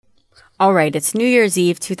All right, it's New Year's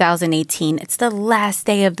Eve 2018. It's the last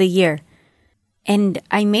day of the year. And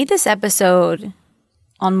I made this episode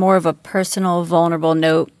on more of a personal, vulnerable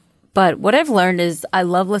note. But what I've learned is I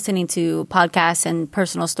love listening to podcasts and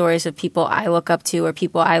personal stories of people I look up to or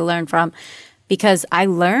people I learn from, because I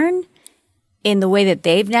learn in the way that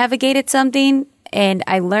they've navigated something, and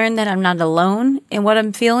I learn that I'm not alone in what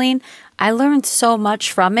I'm feeling. I learned so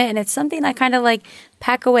much from it, and it's something I kind of like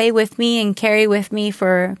pack away with me and carry with me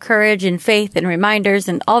for courage and faith and reminders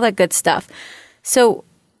and all that good stuff. So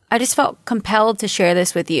I just felt compelled to share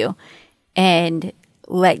this with you and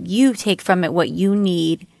let you take from it what you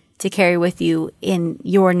need to carry with you in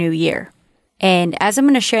your new year. And as I'm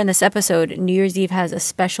going to share in this episode, New Year's Eve has a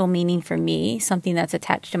special meaning for me, something that's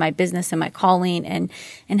attached to my business and my calling and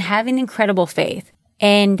having incredible faith.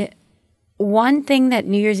 And one thing that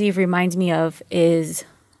New Year's Eve reminds me of is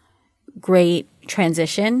great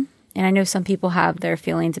transition. And I know some people have their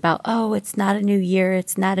feelings about, oh, it's not a new year,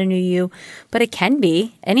 it's not a new you, but it can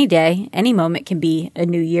be any day, any moment can be a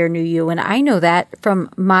new year, new you. And I know that from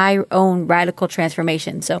my own radical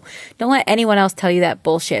transformation. So don't let anyone else tell you that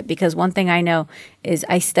bullshit, because one thing I know is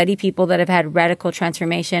I study people that have had radical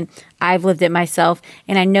transformation. I've lived it myself,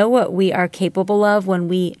 and I know what we are capable of when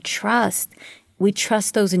we trust. We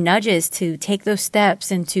trust those nudges to take those steps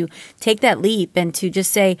and to take that leap and to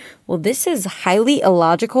just say, well, this is highly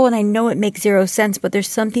illogical and I know it makes zero sense, but there's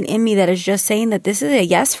something in me that is just saying that this is a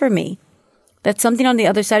yes for me. That something on the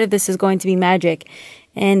other side of this is going to be magic.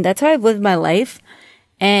 And that's how I've lived my life.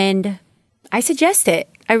 And I suggest it.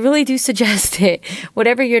 I really do suggest it.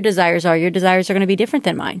 Whatever your desires are going to be different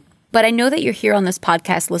than mine. But I know that you're here on this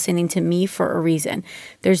podcast listening to me for a reason.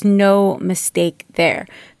 There's no mistake there.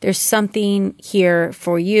 There's something here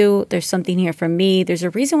for you. There's something here for me. There's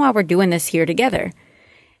a reason why we're doing this here together.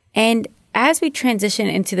 And as we transition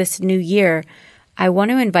into this new year, I want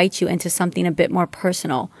to invite you into something a bit more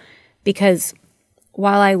personal, because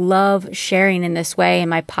while I love sharing in this way, and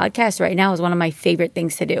my podcast right now is one of my favorite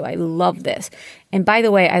things to do. I love this. And by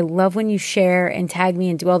the way, I love when you share and tag me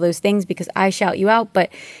and do all those things, because I shout you out, but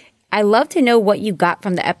I love to know what you got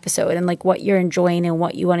from the episode and like what you're enjoying and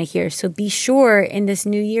what you want to hear. So be sure in this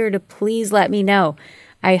new year to please let me know.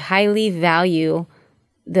 I highly value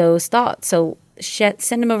those thoughts. So send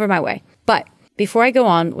them over my way. But before I go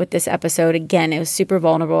on with this episode, again, it was super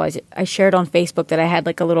vulnerable. I shared on Facebook that I had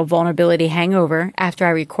like a little vulnerability hangover after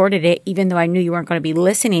I recorded it, even though I knew you weren't going to be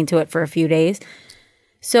listening to it for a few days.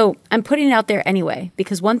 So I'm putting it out there anyway,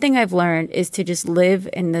 because one thing I've learned is to just live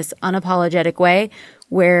in this unapologetic way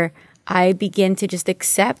where I begin to just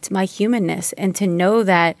accept my humanness and to know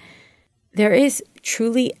that there is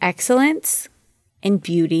truly excellence and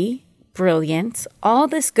beauty, brilliance, all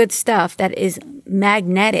this good stuff that is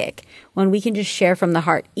magnetic when we can just share from the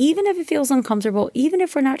heart, even if it feels uncomfortable, even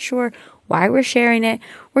if we're not sure why we're sharing it.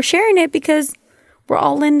 We're sharing it because we're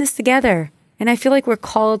all in this together. And I feel like we're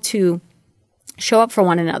called to show up for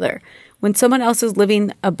one another. When someone else is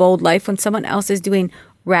living a bold life, when someone else is doing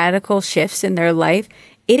radical shifts in their life,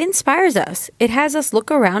 it inspires us. It has us look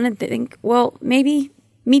around and think, well, maybe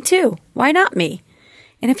me too. Why not me?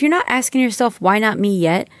 And if you're not asking yourself, why not me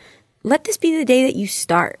yet, let this be the day that you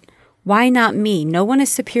start. Why not me? No one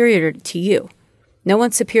is superior to you. No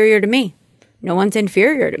one's superior to me. No one's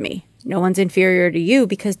inferior to me. No one's inferior to you,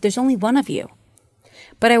 because there's only one of you.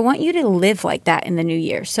 But I want you to live like that in the new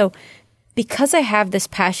year. So because I have this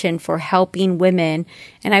passion for helping women,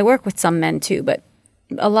 and I work with some men too, but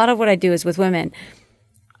a lot of what I do is with women,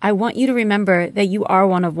 I want you to remember that you are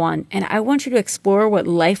one of one. And I want you to explore what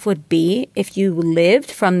life would be if you lived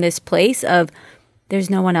from this place of, there's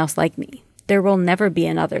no one else like me. There will never be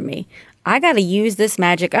another me. I got to use this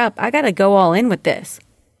magic up. I got to go all in with this.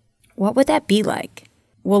 What would that be like?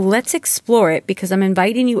 Well, let's explore it, because I'm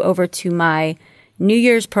inviting you over to my New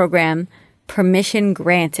Year's program, Permission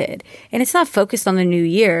Granted. And it's not focused on the new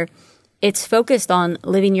year. It's focused on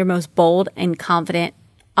living your most bold and confident,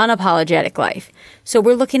 unapologetic life. So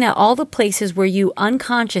we're looking at all the places where you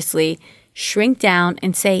unconsciously shrink down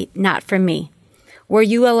and say, not for me. Where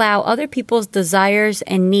you allow other people's desires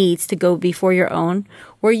and needs to go before your own,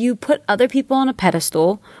 where you put other people on a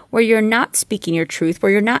pedestal, where you're not speaking your truth,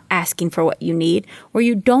 where you're not asking for what you need, where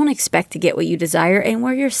you don't expect to get what you desire, and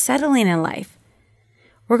where you're settling in life.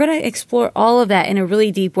 We're going to explore all of that in a really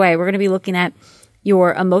deep way. We're going to be looking at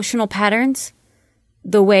your emotional patterns,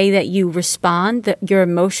 the way that you respond, your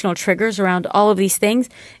emotional triggers around all of these things.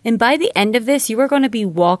 And by the end of this, you are going to be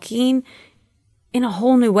walking in a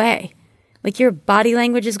whole new way. Like your body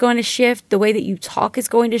language is going to shift. The way that you talk is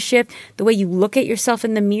going to shift. The way you look at yourself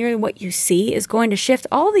in the mirror and what you see is going to shift.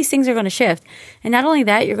 All of these things are going to shift. And not only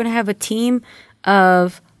that, you're going to have a team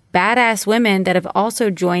of badass women that have also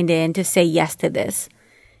joined in to say yes to this.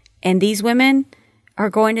 And these women are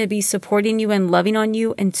going to be supporting you and loving on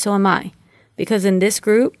you, and so am I. Because in this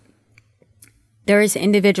group, there is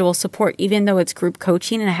individual support, even though it's group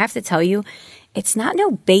coaching. And I have to tell you, it's not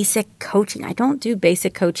no basic coaching. I don't do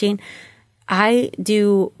basic coaching. I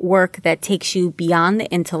do work that takes you beyond the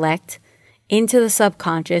intellect into the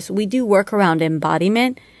subconscious. We do work around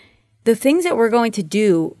embodiment. The things that we're going to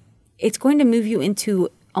do, it's going to move you into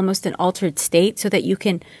almost an altered state so that you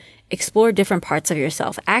can explore different parts of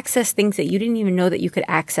yourself, access things that you didn't even know that you could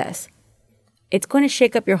access. It's going to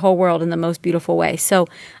shake up your whole world in the most beautiful way. So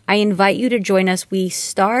I invite you to join us. We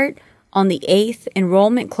start on the 8th.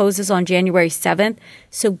 Enrollment closes on January 7th.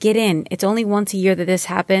 So get in. It's only once a year that this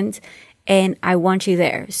happens, and I want you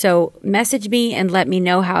there. So message me and let me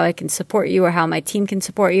know how I can support you or how my team can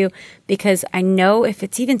support you, because I know if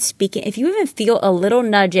it's even speaking, if you even feel a little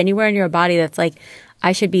nudge anywhere in your body that's like,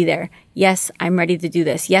 I should be there. Yes, I'm ready to do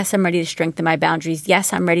this. Yes, I'm ready to strengthen my boundaries.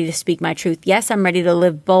 Yes, I'm ready to speak my truth. Yes, I'm ready to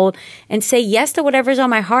live bold and say yes to whatever's on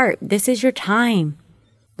my heart. This is your time.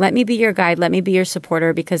 Let me be your guide. Let me be your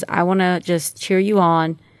supporter, because I want to just cheer you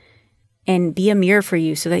on and be a mirror for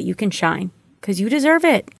you so that you can shine, because you deserve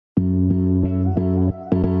it.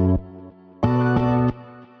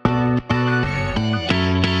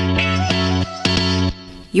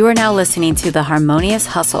 You are now listening to The Harmonious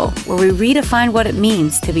Hustle, where we redefine what it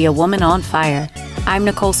means to be a woman on fire. I'm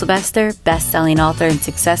Nicole Sylvester, best-selling author and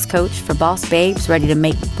success coach for boss babes ready to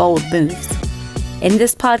make bold moves. In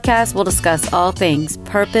this podcast, we'll discuss all things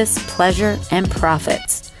purpose, pleasure, and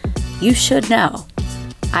profits. You should know,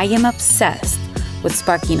 I am obsessed with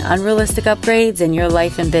sparking unrealistic upgrades in your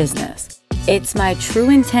life and business. It's my true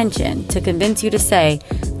intention to convince you to say,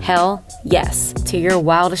 hell yes, to your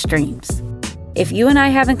wildest dreams. If you and I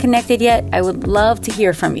haven't connected yet, I would love to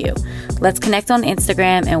hear from you. Let's connect on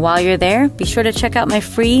Instagram, and while you're there, be sure to check out my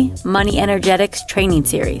free Money Energetics training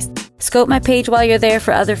series. Scope my page while you're there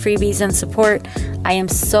for other freebies and support. I am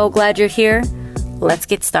so glad you're here. Let's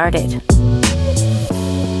get started.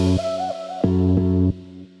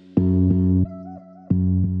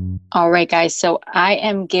 All right, guys, so I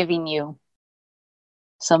am giving you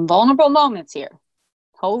some vulnerable moments here.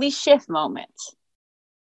 Holy shift moments.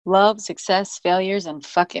 Love, success, failures, and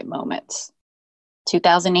fuck it moments.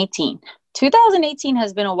 2018. 2018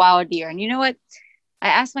 has been a wild year. And you know what? I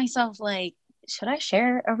asked myself, like, should I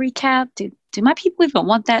share a recap? Do my people even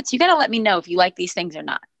want that? So you got to let me know if you like these things or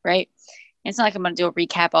not, right? And it's not like I'm going to do a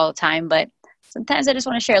recap all the time, but sometimes I just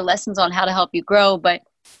want to share lessons on how to help you grow. But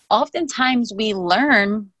oftentimes we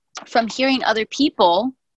learn from hearing other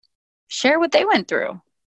people share what they went through.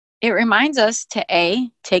 It reminds us to A,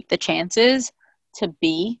 take the chances, to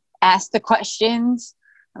B, ask the questions.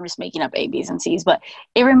 I'm just making up A, B's, and C's, but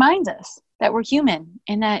it reminds us that we're human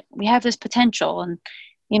and that we have this potential. And,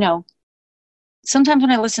 you know, sometimes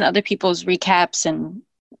when I listen to other people's recaps and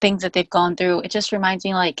things that they've gone through, it just reminds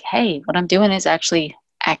me like, hey, what I'm doing is actually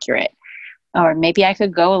accurate. Or maybe I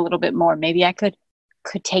could go a little bit more. Maybe I could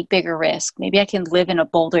take bigger risks. Maybe I can live in a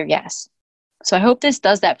bolder yes. So I hope this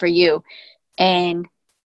does that for you. And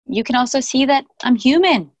you can also see that I'm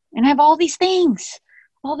human. And I have all these things,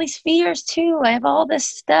 all these fears too. I have all this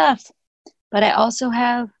stuff, but I also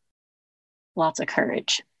have lots of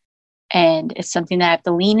courage. And it's something that I have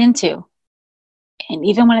to lean into. And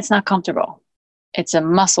even when it's not comfortable, it's a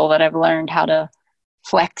muscle that I've learned how to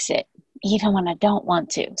flex it, even when I don't want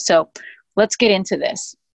to. So let's get into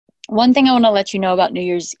this. One thing I want to let you know about New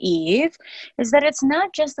Year's Eve is that it's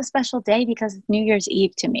not just a special day because it's New Year's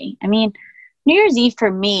Eve to me. I mean, New Year's Eve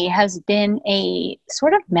for me has been a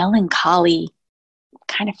sort of melancholy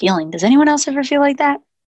kind of feeling. Does anyone else ever feel like that?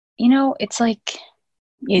 You know, it's like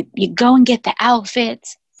you go and get the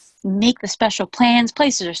outfits, you make the special plans,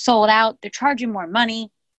 places are sold out, they're charging more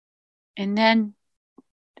money, and then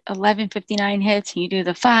 11:59 hits and you do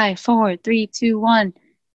the 5, 4, 3, 2, 1.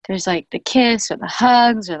 There's like the kiss or the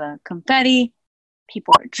hugs or the confetti.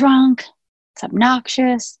 People are drunk. It's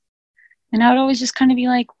obnoxious. And I would always just kind of be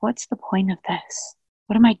like, what's the point of this?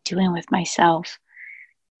 What am I doing with myself?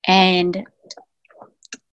 And,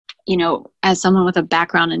 you know, as someone with a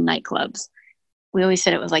background in nightclubs, we always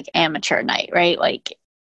said it was like amateur night, right? Like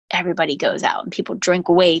everybody goes out and people drink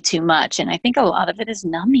way too much. And I think a lot of it is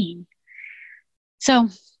numbing. So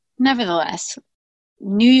nevertheless,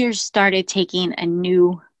 New Year's started taking a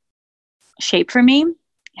new shape for me,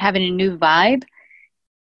 having a new vibe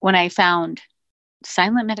when I found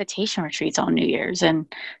silent meditation retreats on New Year's and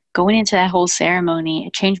going into that whole ceremony.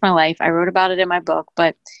 It changed my life. I wrote about it in my book,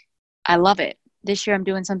 but I love it. This year I'm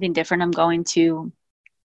doing something different. I'm going to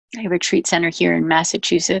a retreat center here in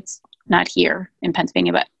Massachusetts, not here in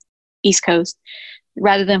Pennsylvania, but East Coast,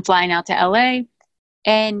 rather than flying out to LA.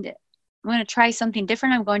 And I'm going to try something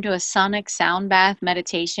different. I'm going to a sonic sound bath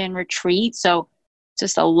meditation retreat. So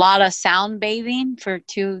just a lot of sound bathing for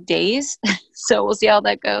 2 days. So we'll see how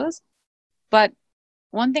that goes. But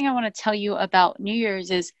one thing I want to tell you about New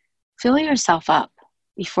Year's is fill yourself up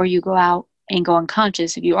before you go out and go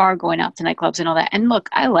unconscious if you are going out to nightclubs and all that. And look,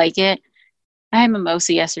 I like it. I had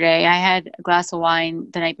mimosa yesterday. I had a glass of wine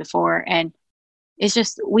the night before. And it's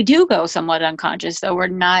just, we do go somewhat unconscious, though we're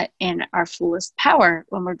not in our fullest power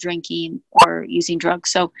when we're drinking or using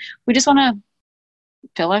drugs. So we just want to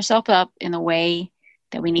fill ourselves up in the way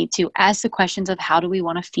that we need to. Ask the questions of how do we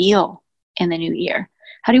want to feel in the new year?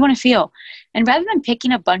 How do you want to feel? And rather than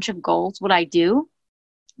picking a bunch of goals, what I do,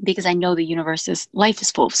 because I know life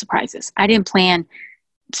is full of surprises. I didn't plan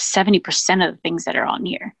 70% of the things that are on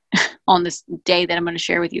here on this day that I'm going to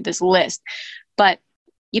share with you, this list. But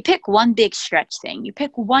you pick one big stretch thing. You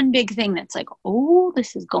pick one big thing that's like, oh,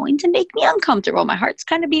 this is going to make me uncomfortable. My heart's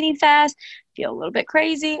kind of beating fast. Feel a little bit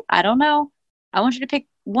crazy. I don't know. I want you to pick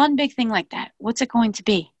one big thing like that. What's it going to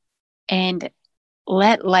be? And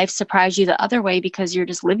let life surprise you the other way, because you're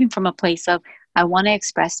just living from a place of, I want to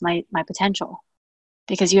express my potential,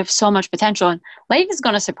 because you have so much potential and life is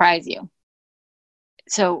going to surprise you.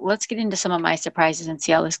 So let's get into some of my surprises and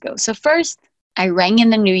see how this goes. So first, I rang in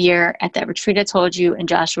the new year at that retreat I told you in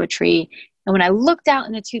Joshua Tree. And when I looked out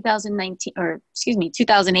into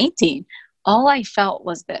 2018, all I felt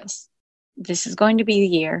was this. This is going to be the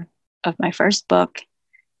year of my first book,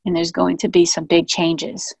 and there's going to be some big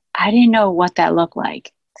changes. I didn't know what that looked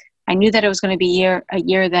like. I knew that it was going to be a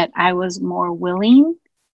year that I was more willing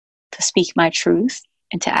to speak my truth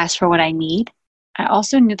and to ask for what I need. I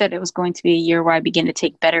also knew that it was going to be a year where I began to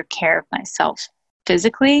take better care of myself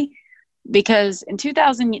physically, because in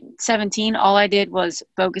 2017, all I did was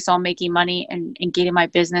focus on making money and getting my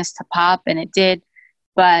business to pop, and it did.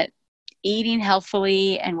 But eating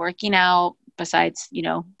healthfully and working out, besides,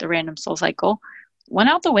 the random SoulCycle, went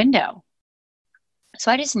out the window.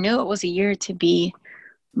 So I just knew it was a year to be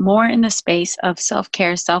more in the space of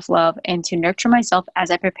self-care, self-love, and to nurture myself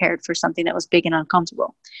as I prepared for something that was big and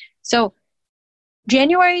uncomfortable. So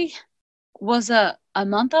January was a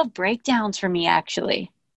month of breakdowns for me,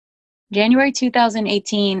 actually. January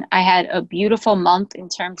 2018, I had a beautiful month in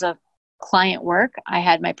terms of client work. I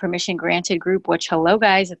had my permission granted group, which, hello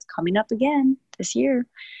guys, it's coming up again this year.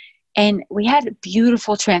 And we had a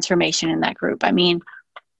beautiful transformation in that group. I mean,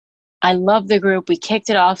 I love the group. We kicked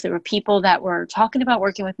it off. There were people that were talking about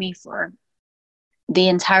working with me for the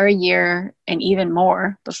entire year and even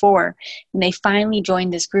more before. And they finally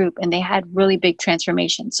joined this group and they had really big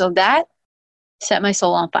transformation. So that set my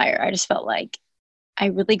soul on fire. I just felt like I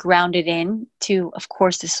really grounded in to, of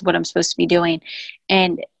course, this is what I'm supposed to be doing.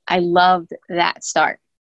 And I loved that start.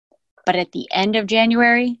 But at the end of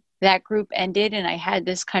January, that group ended and I had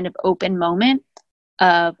this kind of open moment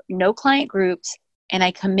of no client groups. And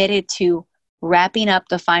I committed to wrapping up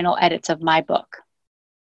the final edits of my book.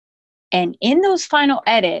 And in those final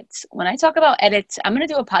edits, when I talk about edits, I'm going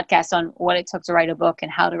to do a podcast on what it took to write a book and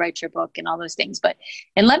how to write your book and all those things.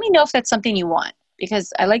 And let me know if that's something you want,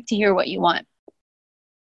 because I like to hear what you want.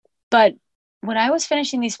 But when I was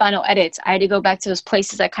finishing these final edits, I had to go back to those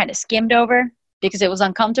places I kind of skimmed over because it was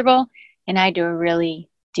uncomfortable. And I had to really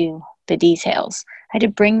do the details. I had to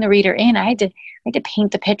bring the reader in. I had to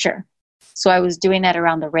paint the picture. So I was doing that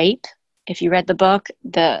around the rape. If you read the book,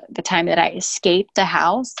 the time that I escaped the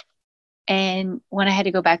house, and when I had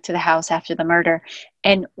to go back to the house after the murder.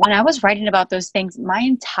 And when I was writing about those things, my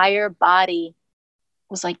entire body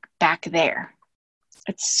was like back there.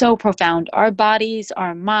 It's so profound. Our bodies,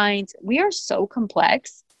 our minds, we are so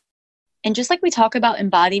complex. And just like we talk about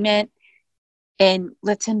embodiment, and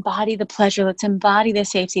let's embody the pleasure, let's embody the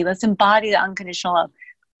safety, let's embody the unconditional love.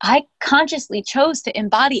 I consciously chose to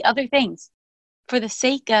embody other things for the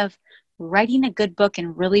sake of writing a good book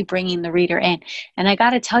and really bringing the reader in. And I got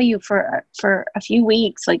to tell you, for a few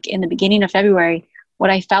weeks, like in the beginning of February, what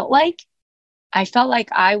I felt like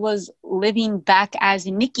I was living back as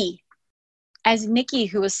Nikki,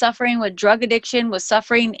 who was suffering with drug addiction, was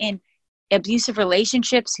suffering in abusive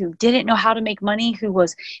relationships, who didn't know how to make money, who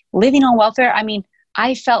was living on welfare. I mean,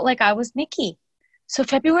 I felt like I was Nikki. So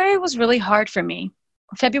February was really hard for me.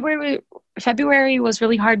 February was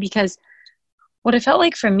really hard because what it felt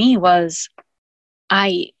like for me was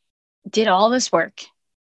I did all this work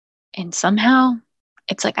and somehow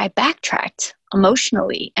it's like I backtracked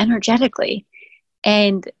emotionally, energetically.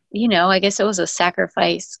 And, I guess it was a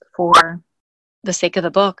sacrifice for the sake of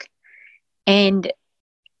the book. And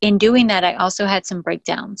in doing that, I also had some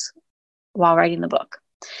breakdowns while writing the book.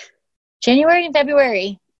 January and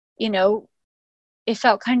February, you know, it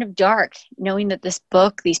felt kind of dark knowing that this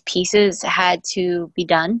book, these pieces had to be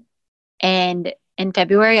done. And in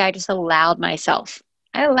February, I allowed myself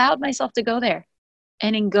to go there.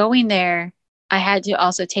 And in going there, I had to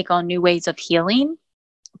also take on new ways of healing,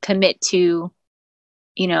 commit to,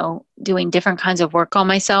 doing different kinds of work on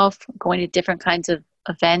myself, going to different kinds of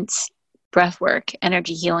events, breath work,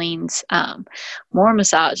 energy healings, more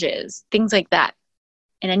massages, things like that.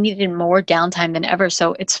 And I needed more downtime than ever.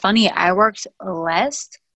 So it's funny, I worked less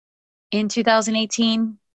in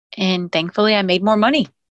 2018, and thankfully I made more money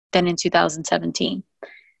than in 2017.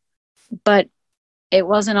 But it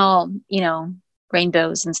wasn't all,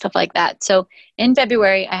 rainbows and stuff like that. So in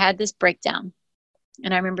February, I had this breakdown,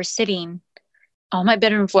 and I remember sitting on my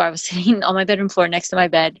bedroom floor. I was sitting on my bedroom floor next to my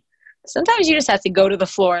bed. Sometimes you just have to go to the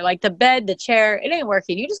floor, like the bed, the chair, it ain't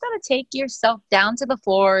working. You just got to take yourself down to the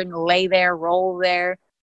floor and lay there, roll there,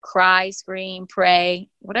 cry, scream, pray,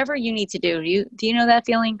 whatever you need to do. Do you know that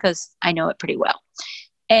feeling? Because I know it pretty well.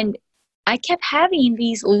 And I kept having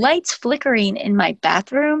these lights flickering in my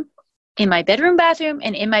bathroom, in my bedroom bathroom,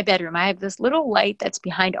 and in my bedroom. I have this little light that's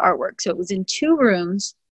behind artwork. So it was in 2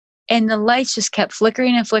 rooms, and the lights just kept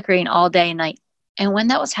flickering and flickering all day and night. And when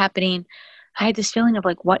that was happening, I had this feeling of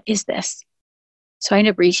like, what is this? So I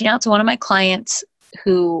ended up reaching out to one of my clients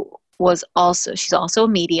who she's also a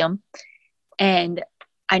medium. And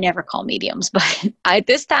I never call mediums, but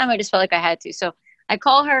this time I just felt like I had to. So I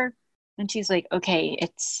call her, and she's like, okay,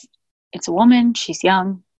 it's a woman. She's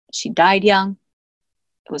young. She died young.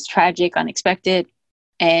 It was tragic, unexpected.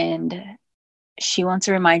 And she wants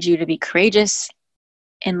to remind you to be courageous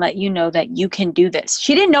and let you know that you can do this.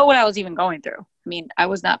 She didn't know what I was even going through. I mean, I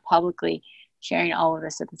was not publicly sharing all of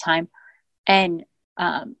this at the time. And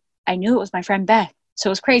I knew it was my friend Beth. So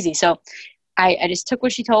it was crazy. So I just took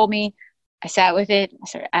what she told me. I sat with it. I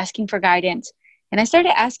started asking for guidance. And I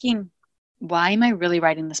started asking, why am I really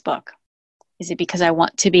writing this book? Is it because I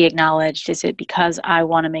want to be acknowledged? Is it because I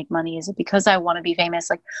want to make money? Is it because I want to be famous?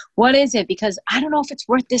 Like, what is it? Because I don't know if it's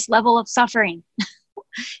worth this level of suffering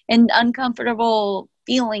and uncomfortable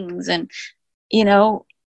feelings. And,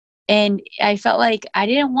 and I felt like I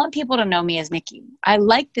didn't want people to know me as Nikki. I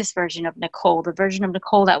liked this version of Nicole, the version of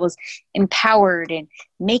Nicole that was empowered and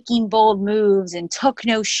making bold moves and took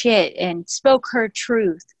no shit and spoke her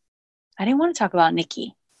truth. I didn't want to talk about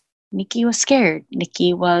Nikki. Nikki was scared.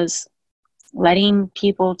 Nikki was letting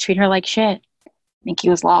people treat her like shit. Nikki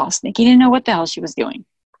was lost. Nikki didn't know what the hell she was doing.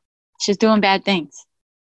 She was doing bad things.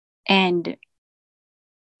 And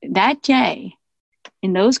that day,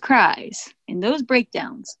 in those cries, in those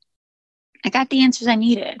breakdowns, I got the answers I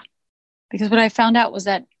needed. Because what I found out was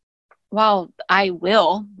that while I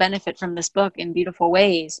will benefit from this book in beautiful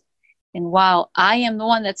ways, and while I am the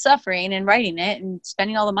one that's suffering and writing it and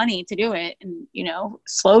spending all the money to do it and,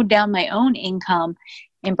 slowed down my own income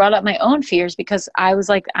and brought up my own fears, because I was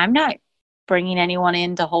like, I'm not bringing anyone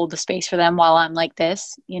in to hold the space for them while I'm like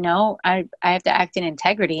this. I have to act in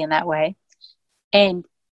integrity in that way. And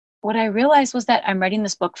what I realized was that I'm writing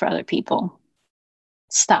this book for other people.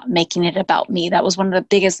 Stop making it about me. That was one of the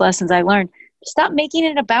biggest lessons I learned. Stop making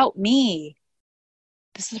it about me.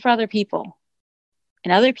 This is for other people.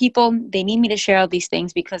 And other people, they need me to share all these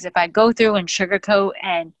things, because if I go through and sugarcoat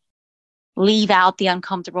and leave out the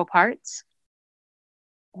uncomfortable parts,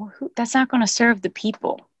 that's not going to serve the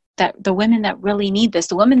people, that the women that really need this,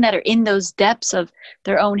 the women that are in those depths of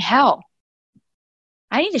their own hell.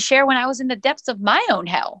 I need to share when I was in the depths of my own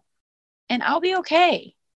hell, and I'll be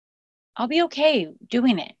okay. I'll be okay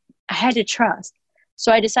doing it. I had to trust.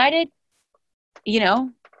 So I decided,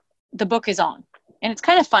 the book is on. And it's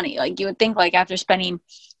kind of funny. Like, you would think, like, after spending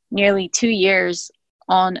nearly 2 years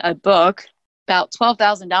on a book, about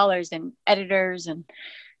 $12,000 in editors and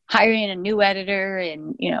hiring a new editor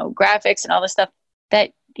and, graphics and all this stuff,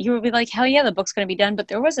 that you would be like, hell yeah, the book's going to be done. But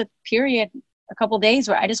there was a period, a couple of days,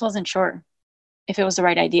 where I just wasn't sure if it was the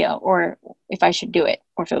right idea or if I should do it,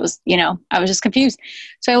 or if it was, I was just confused.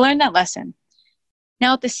 So I learned that lesson.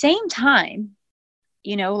 Now, at the same time,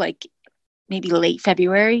 like maybe late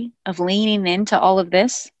February of leaning into all of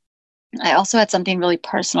this, I also had something really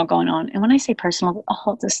personal going on. And when I say personal,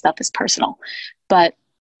 all this stuff is personal, but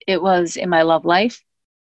it was in my love life.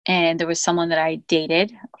 And there was someone that I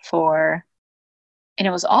dated for, and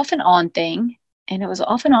it was off and on thing. And it was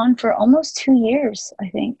off and on for almost 2 years, I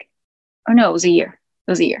think. Or no, it was a year.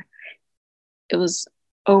 It was a year. It was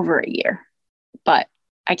over a year, but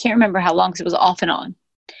I can't remember how long, because it was off and on.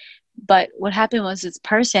 But what happened was, this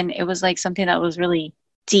person, it was like something that was really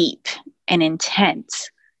deep and intense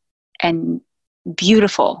and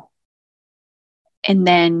beautiful. And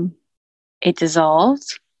then it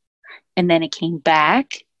dissolved, and then it came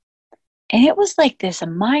back, And it was like this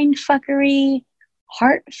mind fuckery,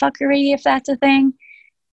 heart fuckery, if that's a thing.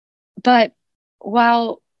 But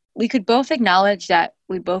while we could both acknowledge that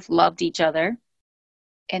we both loved each other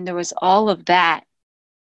and there was all of that,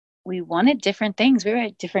 we wanted different things. We were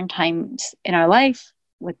at different times in our life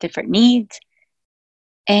with different needs.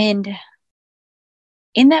 And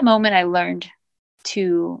in that moment, I learned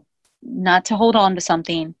to not to hold on to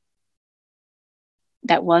something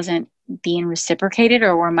that wasn't being reciprocated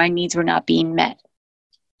or where my needs were not being met.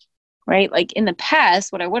 Right? Like in the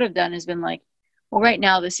past, what I would have done is been like, well, right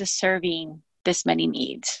now this is serving this many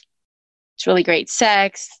needs. It's really great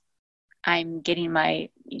sex. I'm getting my,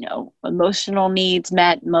 emotional needs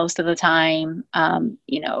met most of the time.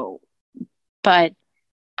 But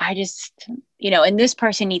I just, and this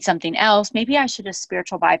person needs something else. Maybe I should just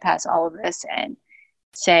spiritual bypass all of this and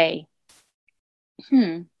say,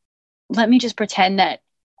 let me just pretend that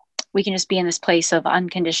we can just be in this place of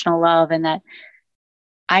unconditional love and that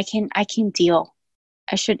I can deal.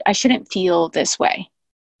 I shouldn't feel this way.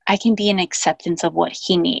 I can be in acceptance of what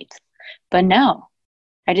he needs. But no,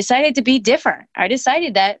 I decided to be different. I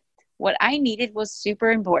decided that what I needed was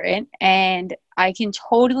super important and I can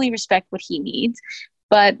totally respect what he needs,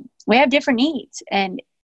 but we have different needs. And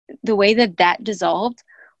the way that dissolved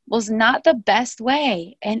was not the best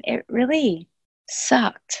way. And it really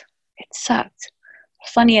sucked. It sucked.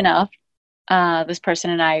 Funny enough, this person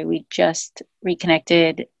and I, we just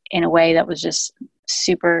reconnected in a way that was just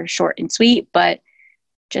super short and sweet, but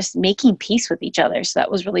just making peace with each other. So that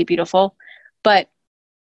was really beautiful. But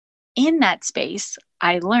in that space,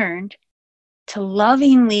 I learned to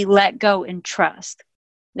lovingly let go and trust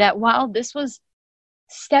that while this was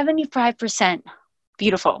 75%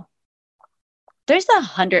 beautiful, there's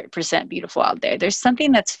 100% beautiful out there. There's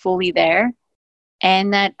something that's fully there,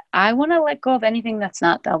 and that I want to let go of anything that's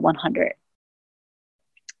not the 100.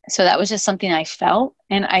 So that was just something I felt,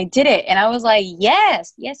 and I did it. And I was like,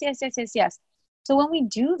 yes, yes, yes, yes, yes, yes. So when we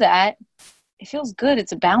do that, it feels good.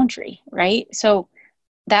 It's a boundary, right? So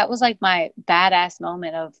that was like my badass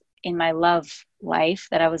moment in my love life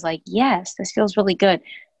that I was like, yes, this feels really good.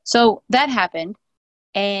 So that happened.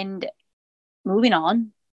 And moving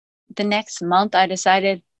on, the next month I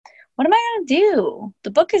decided, what am I going to do?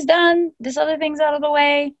 The book is done. This other thing's out of the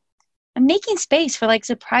way. I'm making space for like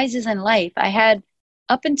surprises in life. I had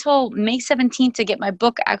up until May 17th to get my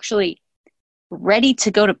book actually ready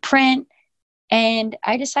to go to print. And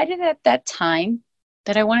I decided at that time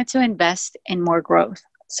that I wanted to invest in more growth.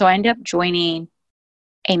 So I ended up joining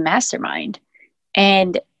a mastermind.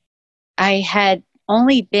 And I had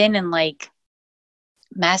only been in like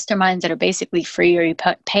masterminds that are basically free or you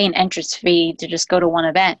pay an entrance fee to just go to one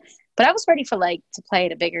event. But I was ready for like to play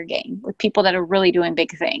at a bigger game with people that are really doing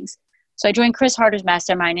big things. So I joined Chris Harder's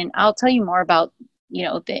mastermind, and I'll tell you more about,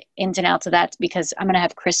 the ins and outs of that because I'm going to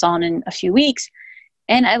have Chris on in a few weeks.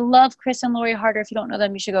 And I love Chris and Lori Harder. If you don't know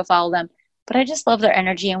them, you should go follow them. But I just love their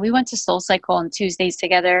energy. And we went to Soul Cycle on Tuesdays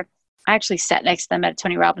together. I actually sat next to them at a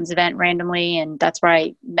Tony Robbins event randomly, and that's where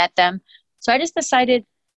I met them. So I just decided,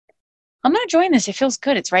 I'm going to join this. It feels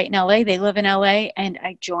good. It's right in LA. They live in LA. And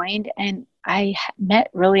I joined, and I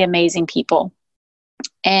met really amazing people.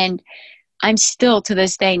 And I'm still to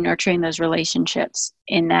this day nurturing those relationships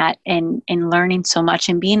in that and learning so much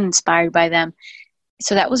and being inspired by them.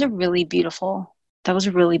 So that was a really beautiful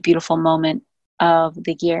moment of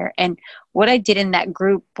the year. And what I did in that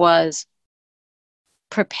group was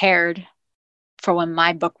prepared for when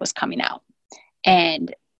my book was coming out.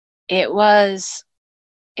 And it was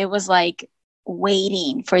like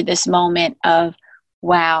waiting for this moment of,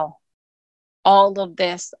 wow, all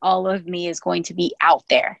of me is going to be out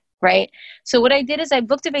there. Right. So what I did is I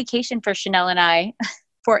booked a vacation for Chanel and I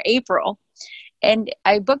for April, and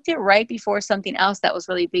I booked it right before something else that was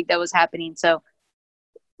really big that was happening. So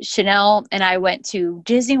Chanel and I went to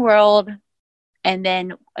Disney World and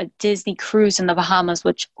then a Disney cruise in the Bahamas,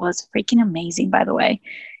 which was freaking amazing, by the way.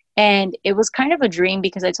 And it was kind of a dream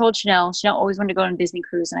because I told Chanel always wanted to go on a Disney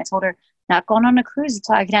cruise. And I told her, not going on a cruise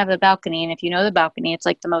until I can have the balcony. And if you know the balcony, it's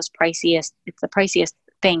like it's the priciest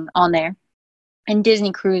thing on there. And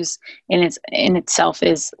Disney Cruise in itself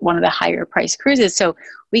is one of the higher price cruises. So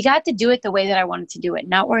we got to do it the way that I wanted to do it,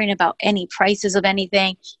 not worrying about any prices of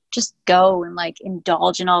anything, just go and like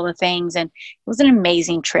indulge in all the things. And it was an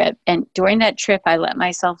amazing trip. And during that trip, I let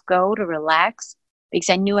myself go to relax because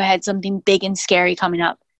I knew I had something big and scary coming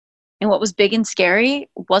up. And what was big and scary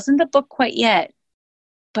wasn't the book quite yet,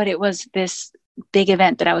 but it was this big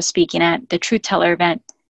event that I was speaking at, the Truth Teller event.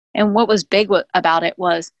 And what was big about it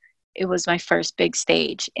was my first big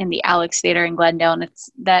stage in the Alex Theater in Glendale. And it's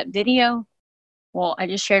that video. Well, I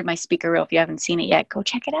just shared my speaker reel. If you haven't seen it yet, go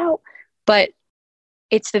check it out. But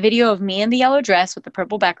it's the video of me in the yellow dress with the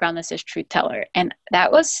purple background that says Truth Teller. And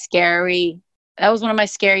that was scary. That was one of my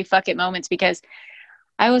scary fuck it moments, because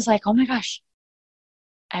I was like, oh my gosh,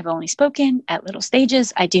 I've only spoken at little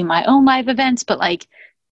stages. I do my own live events, but like,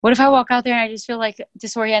 what if I walk out there and I just feel like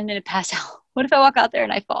disoriented and pass out? What if I walk out there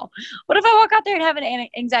and I fall? What if I walk out there and have an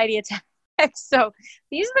anxiety attack? So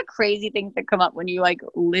these are the crazy things that come up when you like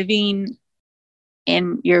living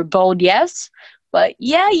in your bold yes, but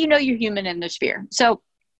yeah, you know, you're human in this fear. So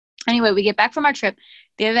anyway, we get back from our trip.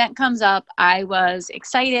 The event comes up. I was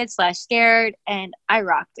excited / scared, and I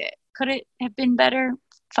rocked it. Could it have been better?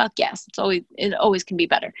 Fuck yes. It always can be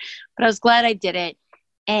better. But I was glad I did it.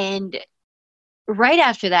 And right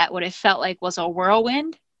after that, what it felt like was a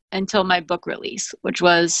whirlwind until my book release, which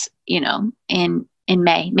was, you know, in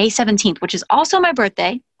May 17th, which is also my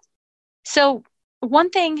birthday. So one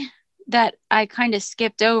thing that I kind of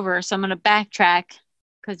skipped over, so I'm going to backtrack,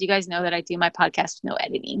 because you guys know that I do my podcast with no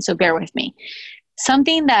editing, so bear with me.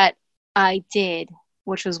 Something that I did,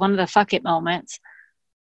 which was one of the fuck it moments,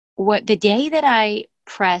 the day that I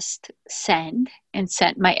pressed send and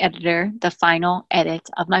sent my editor the final edit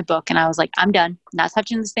of my book, and I was like, I'm done, not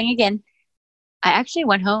touching this thing again. I actually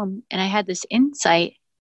went home and I had this insight,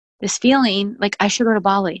 this feeling like I should go to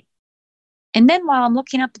Bali. And then while I'm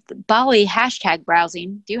looking up the Bali hashtag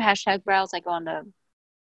browsing, do you hashtag browse? I go on to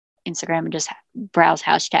Instagram and just browse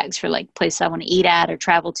hashtags for like places I want to eat at or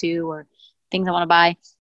travel to or things I want to buy.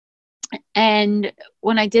 And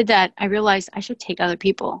when I did that, I realized I should take other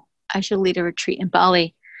people. I should lead a retreat in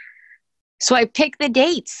Bali. So I picked the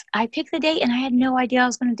dates. I picked the date and I had no idea I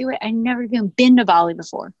was going to do it. I never even been to Bali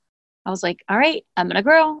before. I was like, all right, I'm going to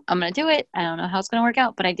grow. I'm going to do it. I don't know how it's going to work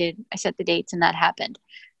out, but I did. I set the dates and that happened.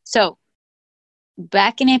 So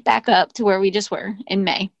backing it back up to where we just were in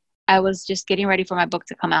May, I was just getting ready for my book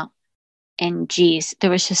to come out. And geez, there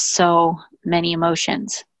was just so many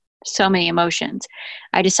emotions. So many emotions.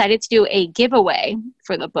 I decided to do a giveaway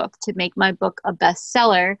for the book to make my book a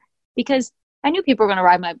bestseller, because I knew people were going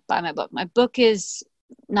to buy my book. My book is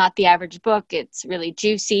not the average book. It's really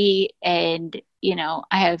juicy, and you know,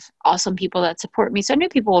 I have awesome people that support me. So I knew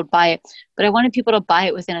people would buy it, but I wanted people to buy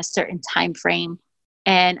it within a certain time frame.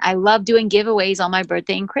 And I love doing giveaways on my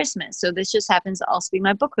birthday and Christmas. So this just happens to also be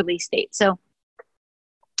my book release date. So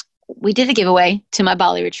we did a giveaway to my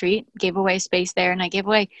Bali retreat, gave away space there, and I gave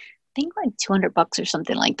away, I think, like $200 or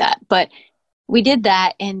something like that. But we did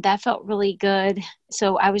that, and that felt really good.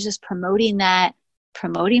 So I was just promoting that,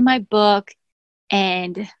 promoting my book.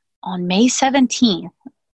 And on May 17th,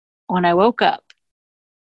 when I woke up,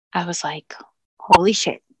 I was like, holy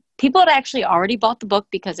shit. People had actually already bought the book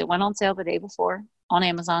because it went on sale the day before on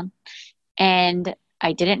Amazon. And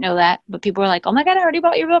I didn't know that, but people were like, oh my God, I already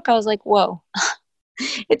bought your book. I was like, whoa,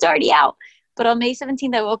 it's already out. But on May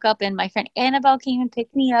 17th, I woke up and my friend Annabelle came and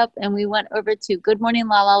picked me up, and we went over to Good Morning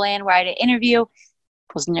La La Land where I had an interview.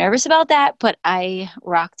 Was nervous about that, but I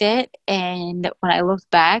rocked it. And when I looked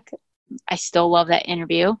back, I still love that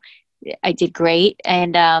interview. I did great.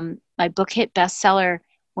 And my book hit bestseller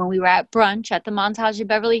when we were at brunch at the Montage in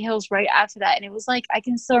Beverly Hills right after that. And it was like, I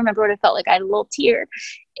can still remember what it felt like. I had a little tear.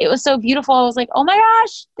 It was so beautiful. I was like, oh my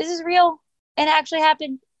gosh, this is real. And it actually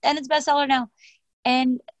happened. And it's bestseller now.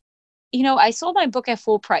 And, you know, I sold my book at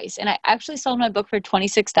full price. And I actually sold my book for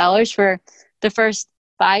 $26 for the first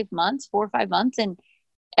 5 months, 4 or 5 months. And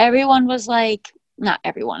everyone was like, not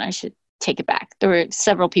everyone, I should take it back. There were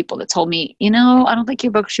several people that told me, you know, I don't think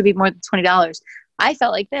your book should be more than $20. I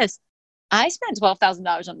felt like this. I spent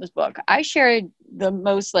 $12,000 on this book. I shared the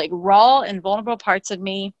most like raw and vulnerable parts of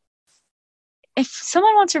me. If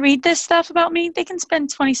someone wants to read this stuff about me, they can spend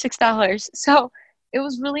 $26. So it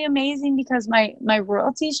was really amazing because my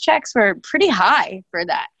royalties checks were pretty high for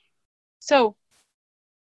that. So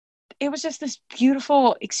it was just this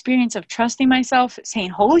beautiful experience of trusting myself,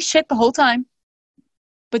 saying, holy shit, the whole time,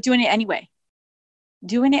 but doing it anyway.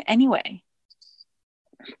 Doing it anyway.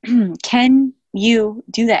 Can you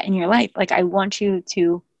do that in your life? Like, I want you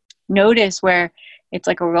to notice where it's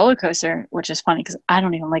like a roller coaster, which is funny because I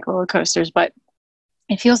don't even like roller coasters, but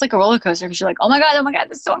it feels like a roller coaster because you're like, oh my God,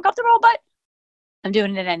 this is so uncomfortable, but I'm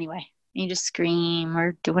doing it anyway. And you just scream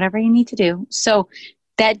or do whatever you need to do. So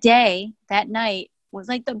that day, that night was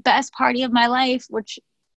like the best party of my life, which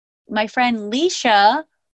my friend Leisha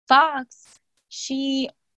Fox, she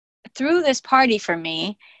threw this party for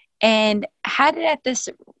me and had it at this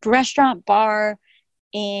restaurant bar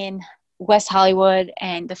in West Hollywood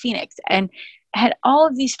and the Phoenix, and had all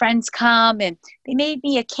of these friends come, and they made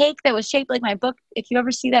me a cake that was shaped like my book. If you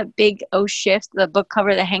ever see that big O Shift, the book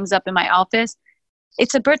cover that hangs up in my office,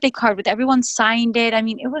 it's a birthday card with everyone signed it. I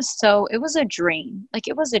mean, it was a dream. Like,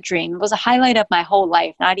 it was a dream. It was a highlight of my whole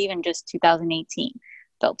life, not even just 2018.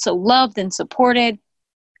 Felt so loved and supported.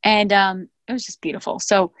 And it was just beautiful.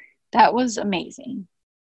 So that was amazing.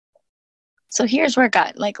 So here's where it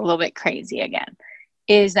got like a little bit crazy again,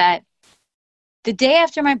 is that the day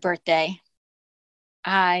after my birthday,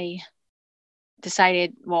 I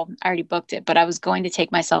decided, well, I already booked it, but I was going to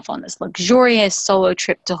take myself on this luxurious solo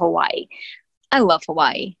trip to Hawaii. I love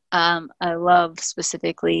Hawaii. I loved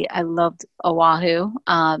Oahu.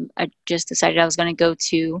 I just decided I was going to go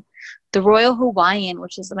to the Royal Hawaiian,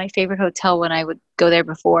 which is my favorite hotel when I would go there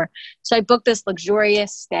before. So I booked this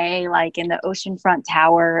luxurious stay, like in the oceanfront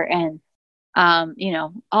tower, and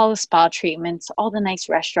all the spa treatments, all the nice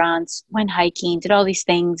restaurants, went hiking, did all these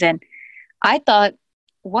things. And I thought,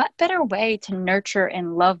 what better way to nurture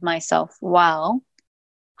and love myself while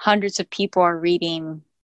hundreds of people are reading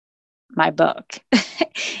my book?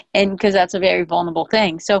 And because that's a very vulnerable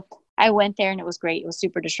thing. So I went there and it was great. It was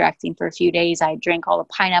super distracting for a few days. I drank all the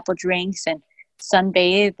pineapple drinks and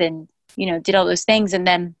sunbathed and, did all those things. And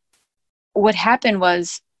then what happened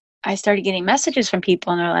was I started getting messages from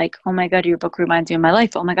people and they're like, oh my God, your book reminds me of my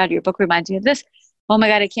life. Oh my God, your book reminds me of this. Oh my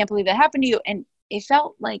God, I can't believe that happened to you. And it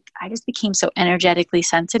felt like I just became so energetically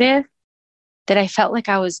sensitive that I felt like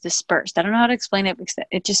I was dispersed. I don't know how to explain it, because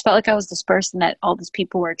it just felt like I was dispersed and that all these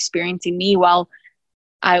people were experiencing me while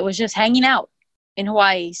I was just hanging out in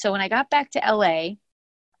Hawaii. So when I got back to LA,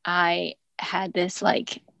 I had this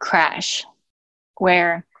like crash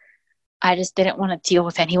where I just didn't want to deal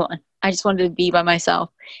with anyone. I just wanted to be by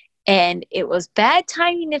myself. And it was bad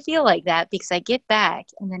timing to feel like that, because I get back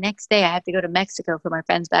and the next day I have to go to Mexico for my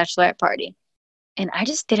friend's bachelorette party. And I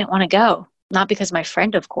just didn't want to go. Not because my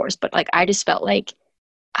friend, of course, but like I just felt like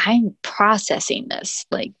I'm processing this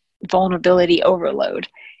like vulnerability overload.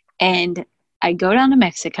 And I go down to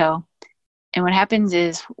Mexico, and what happens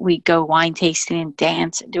is we go wine tasting and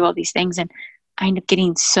dance and do all these things, and I end up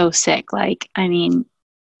getting so sick. Like, I mean,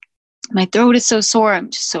 my throat is so sore. I'm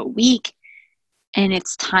just so weak. And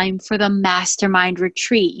it's time for the mastermind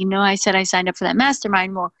retreat. I said I signed up for that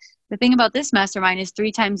mastermind. Well, the thing about this mastermind is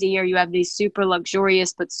 3 times a year, you have these super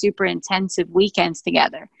luxurious but super intensive weekends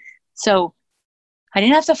together. So I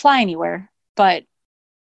didn't have to fly anywhere, but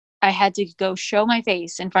I had to go show my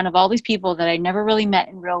face in front of all these people that I never really met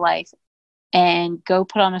in real life and go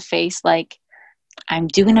put on a face like, I'm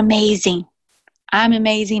doing amazing. I'm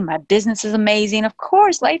amazing. My business is amazing. Of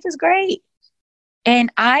course, life is great. And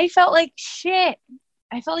I felt like shit.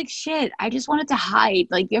 I just wanted to hide.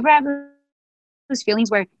 Like, you ever have those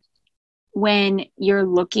feelings where when you're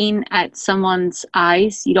looking at someone's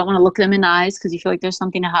eyes, you don't want to look them in the eyes because you feel like there's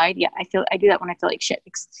something to hide? Yeah, I do that when I feel like shit.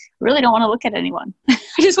 I really don't want to look at anyone. I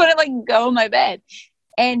just want to like go in my bed.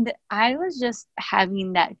 And I was just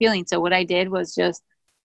having that feeling. So what I did was just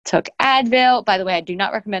took Advil. By the way, I do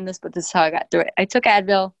not recommend this, but this is how I got through it. I took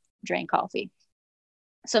Advil, drank coffee.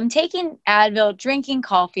 So I'm taking Advil, drinking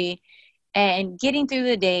coffee, and getting through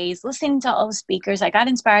the days, listening to all the speakers. I got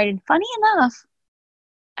inspired. And funny enough,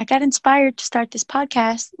 I got inspired to start this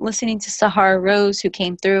podcast listening to Sahara Rose, who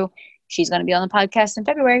came through. She's going to be on the podcast in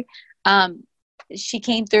February. She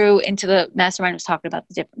came through into the mastermind, was talking about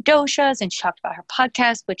the different doshas, and she talked about her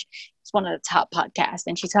podcast, which is one of the top podcasts.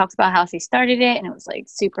 And she talks about how she started it, and it was like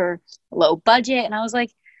super low budget. And I was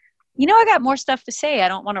like, I got more stuff to say. I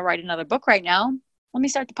don't want to write another book right now. Let me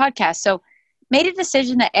start the podcast. So made a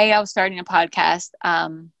decision that I was starting a podcast.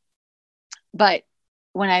 But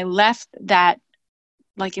when I left that,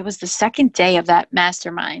 like, it was the second day of that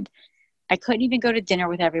mastermind, I couldn't even go to dinner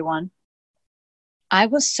with everyone. I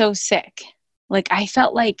was so sick. Like, I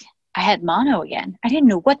felt like I had mono again. I didn't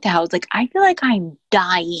know what the hell. I was like, I feel like I'm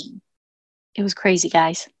dying. It was crazy,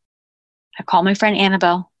 guys. I called my friend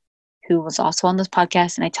Annabelle, who was also on this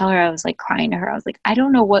podcast, and I tell her, I was like crying to her. I was like, I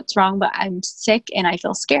don't know what's wrong, but I'm sick and I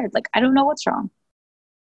feel scared. Like, I don't know what's wrong.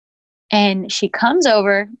 And she comes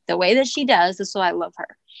over the way that she does. This is why I love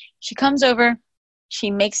her. She comes over, she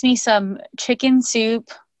makes me some chicken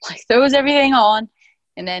soup, like throws everything on,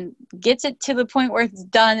 and then gets it to the point where it's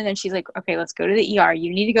done. And then she's like, okay, let's go to the ER.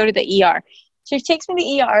 You need to go to the ER. So she takes me to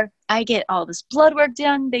the ER. I get all this blood work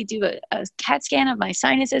done. They do a CAT scan of my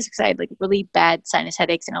sinuses because I had like really bad sinus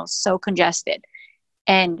headaches and I was so congested.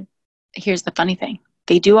 And here's the funny thing.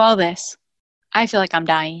 They do all this. I feel like I'm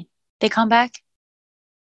dying. They come back.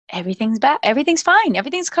 Everything's back. Everything's fine.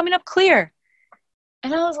 Everything's coming up clear.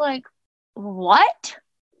 And I was like, what?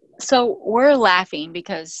 So we're laughing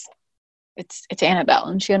because it's Annabelle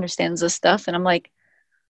and she understands this stuff. And I'm like,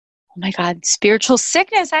 oh my God, spiritual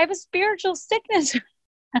sickness. I have a spiritual sickness.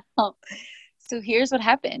 So here's what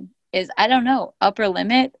happened. is, I don't know, upper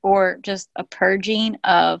limit or just a purging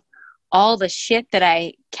of all the shit that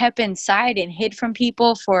I kept inside and hid from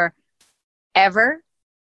people for ever.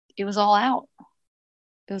 It was all out.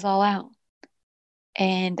 It was all out.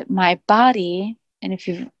 And my body, and if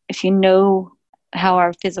you know how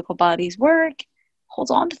our physical bodies work,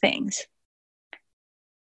 holds on to things.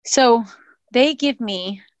 So they tell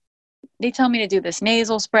me to do this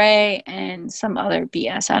nasal spray and some other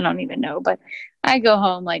BS. I don't even know, but I go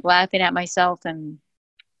home like laughing at myself, and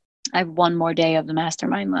I have one more day of the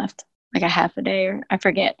mastermind left, like a half a day, or I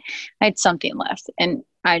forget. I had something left, and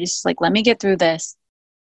I just like, let me get through this.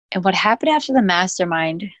 And what happened after the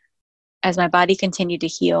mastermind, as my body continued to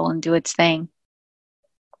heal and do its thing,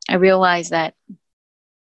 I realized that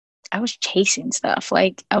I was chasing stuff.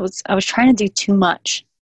 Like I was trying to do too much.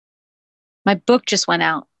 My book just went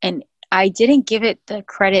out, and I didn't give it the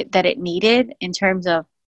credit that it needed in terms of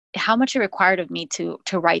how much it required of me to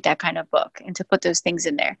write that kind of book and to put those things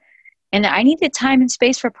in there. And I needed time and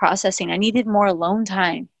space for processing. I needed more alone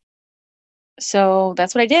time. So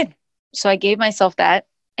that's what I did. So I gave myself that,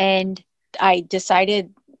 and I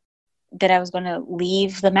decided that I was going to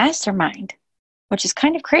leave the mastermind, which is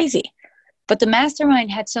kind of crazy. But the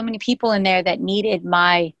mastermind had so many people in there that needed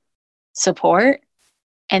my support,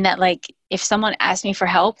 and that like if someone asked me for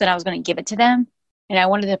help, then I was going to give it to them, and I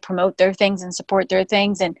wanted to promote their things and support their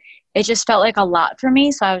things, and it just felt like a lot for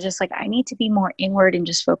me. So I was just like, I need to be more inward and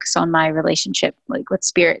just focus on my relationship like with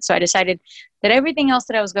spirit. So I decided that everything else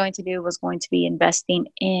that I was going to do was going to be investing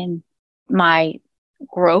in my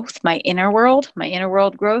growth, my inner world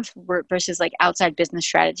growth versus like outside business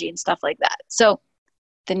strategy and stuff like that. So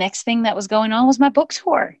the next thing that was going on was my book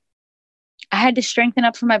tour. I had to strengthen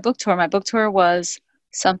up for my book tour. My book tour was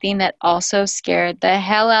something that also scared the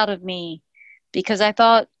hell out of me, because I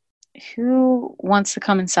thought, who wants to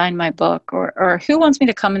come and sign my book, or who wants me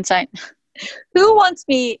to come and sign who wants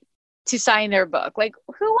me to sign their book? Like,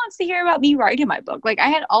 who wants to hear about me writing my book? Like, I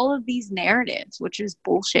had all of these narratives, which is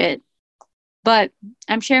bullshit, but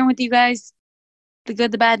I'm sharing with you guys the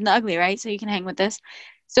good, the bad, and the ugly, right? So you can hang with this.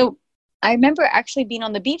 So I remember actually being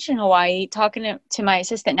on the beach in Hawaii talking to my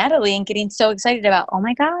assistant Natalie and getting so excited about, oh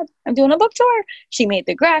my God, I'm doing a book tour. She made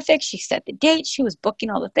the graphics, she set the date, she was booking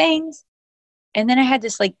all the things. And then I had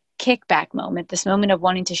this like kickback moment, this moment of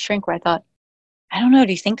wanting to shrink, where I thought, I don't know,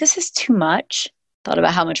 do you think this is too much? Thought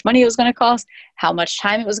about how much money it was going to cost, how much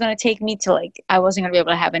time it was going to take me to like, I wasn't going to be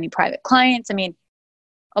able to have any private clients. I mean,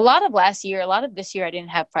 a lot of this year, I didn't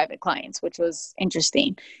have private clients, which was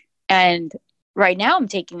interesting. And right now I'm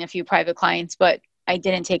taking a few private clients, but I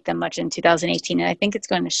didn't take them much in 2018. And I think it's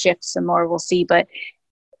going to shift some more. We'll see. But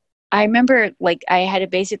I remember like I had to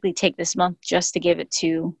basically take this month just to give it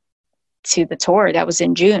to the tour. That was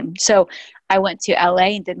in June. So I went to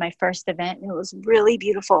LA and did my first event, and it was really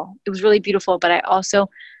beautiful. It was really beautiful. But I also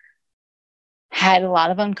had a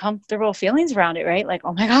lot of uncomfortable feelings around it, right? Like,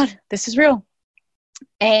 oh my God, this is real.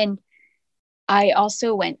 And I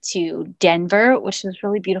also went to Denver, which was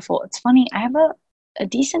really beautiful. It's funny, I have a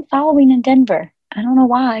decent following in Denver. I don't know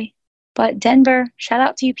why, but Denver, shout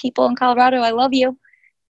out to you people in Colorado. I love you.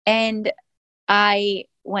 And I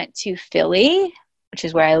went to Philly, which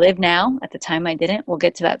is where I live now. At the time I didn't. We'll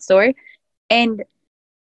get to that story. And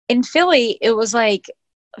in Philly, it was like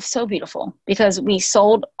so beautiful because we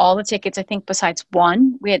sold all the tickets, I think, besides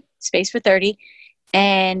one. We had space for 30,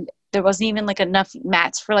 and there wasn't even like enough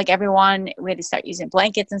mats for like everyone. We had to start using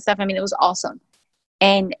blankets and stuff. I mean, it was awesome.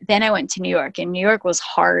 And then I went to New York, and New York was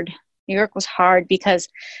hard. New York was hard because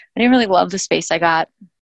I didn't really love the space I got.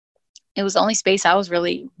 It was the only space I was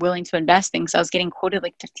really willing to invest in. So I was getting quoted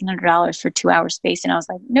like $1,500 for 2 hour space. And I was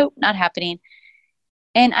like, nope, not happening.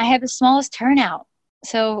 And I had the smallest turnout.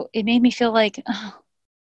 So it made me feel like, oh.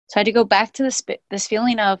 So I had to go back to this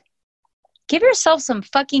feeling of, give yourself some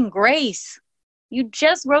fucking grace. You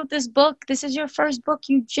just wrote this book. This is your first book.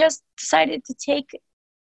 You just decided to take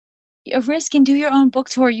a risk and do your own book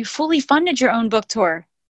tour. You fully funded your own book tour.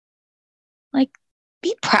 Like,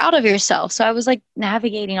 be proud of yourself. So I was like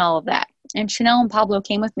navigating all of that. And Chanel and Pablo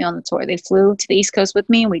came with me on the tour. They flew to the East Coast with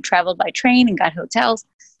me, and we traveled by train and got hotels.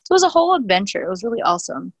 So it was a whole adventure. It was really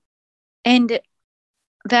awesome. And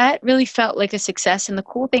that really felt like a success. And the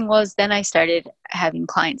cool thing was then I started having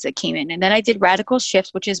clients that came in. And then I did Radical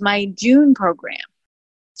Shifts, which is my June program.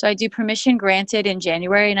 So I do Permission Granted in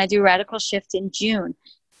January, and I do Radical Shift in June.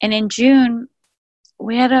 And in June,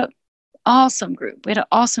 we had an awesome group.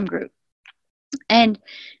 And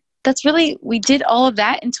that's really, we did all of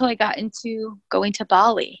that until I got into going to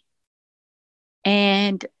Bali.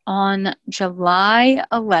 And on July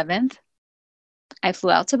 11th, I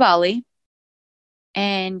flew out to Bali.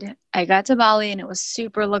 And I got to Bali and it was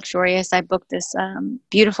super luxurious. I booked this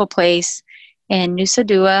beautiful place in Nusa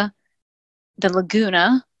Dua, the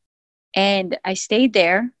Laguna, and I stayed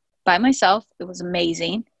there by myself. It was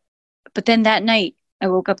amazing. But then that night, I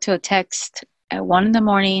woke up to a text at 1 in the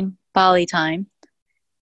morning, Bali time.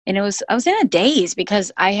 And I was in a daze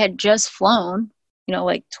because I had just flown,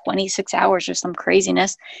 like 26 hours or some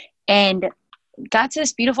craziness, and got to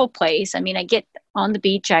this beautiful place. I mean, I get on the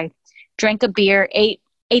beach, I drank a beer, ate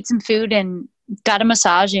some food, and got a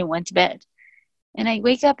massage and went to bed. And I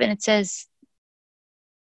wake up and it says,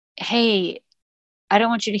 "Hey, I don't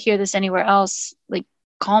want you to hear this anywhere else. Like,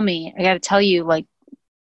 call me. I got to tell you, like,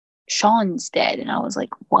 Sean's dead." And I was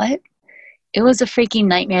like, "What?" It was a freaking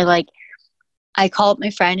nightmare. Like, I call up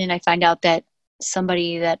my friend and I find out that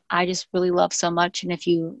somebody that I just really love so much. And if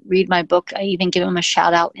you read my book, I even give him a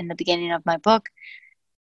shout out in the beginning of my book.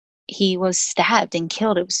 He was stabbed and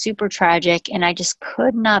killed. It was super tragic. And I just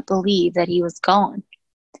could not believe that he was gone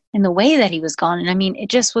in the way that he was gone. And I mean,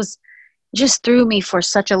 just threw me for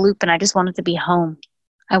such a loop. And I just wanted to be home.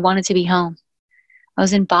 I wanted to be home. I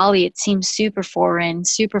was in Bali. It seemed super foreign,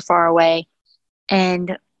 super far away.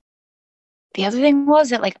 And the other thing was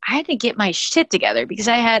that, like, I had to get my shit together because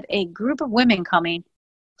I had a group of women coming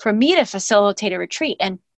for me to facilitate a retreat.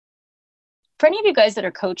 And for any of you guys that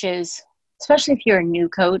are coaches, especially if you're a new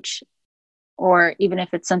coach, or even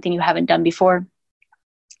if it's something you haven't done before,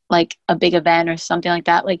 like a big event or something like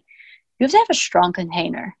that, like, you have to have a strong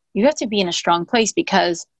container. You have to be in a strong place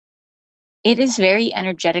because it is very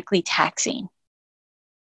energetically taxing.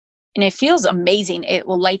 And it feels amazing. It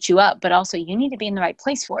will light you up, but also you need to be in the right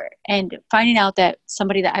place for it. And finding out that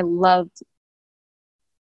somebody that I loved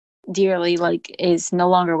dearly, like, is no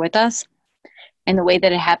longer with us, and the way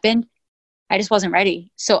that it happened, I just wasn't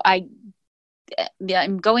ready. So I'm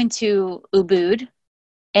going to Ubud,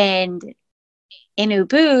 and in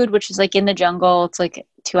Ubud, which is like in the jungle, it's like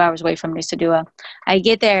 2 hours away from Nusa Dua. I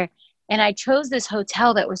get there and I chose this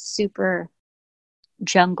hotel that was super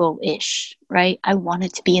jungle-ish, right? I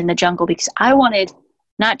wanted to be in the jungle because I wanted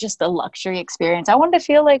not just the luxury experience. I wanted to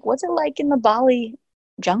feel like, what's it like in the Bali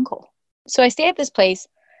jungle? So I stay at this place,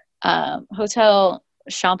 Hotel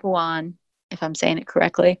Shampuan, if I'm saying it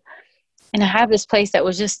correctly. And I have this place that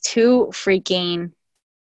was just too freaking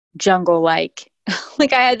jungle-like.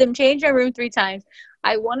 Like, I had them change my room 3 times.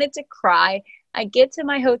 I wanted to cry. I get to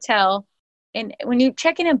my hotel, and when you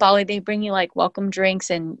check in Bali, they bring you like welcome drinks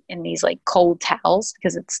and these like cold towels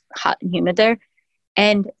because it's hot and humid there.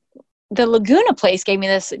 And the Laguna place gave me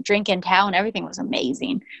this drink and towel, and everything was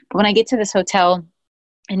amazing. But when I get to this hotel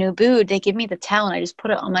in Ubud, they give me the towel, and I just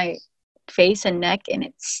put it on my face and neck, and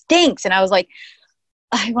it stinks. And I was like,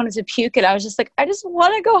 I wanted to puke it. I was just like, I just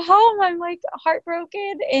want to go home. I'm like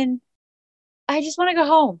heartbroken, and I just want to go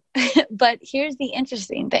home. But here's the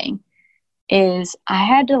interesting thing is I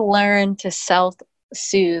had to learn to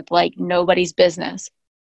self-soothe like nobody's business.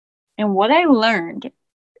 And what I learned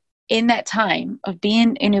in that time of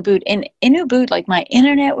being in Ubud, and in Ubud, like, my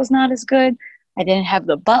internet was not as good. I didn't have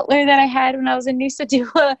the butler that I had when I was in Nusa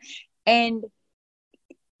Dua. And,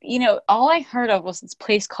 all I heard of was this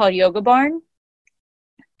place called Yoga Barn.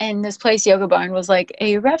 And this place, Yoga Barn, was like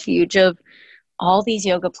a refuge of all these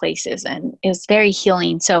yoga places, and it was very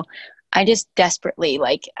healing. So I just desperately,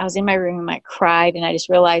 like, I was in my room and I cried, and I just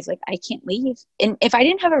realized, like, I can't leave. And if I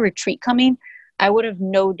didn't have a retreat coming, I would have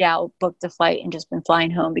no doubt booked a flight and just been flying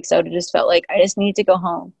home, because I would have just felt like I just need to go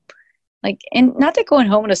home. Like, and not that going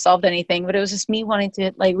home would have solved anything, but it was just me wanting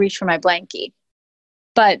to, like, reach for my blankie.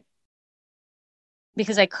 But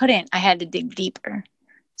because I couldn't, I had to dig deeper.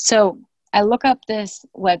 So I look up this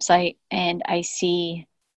website and I see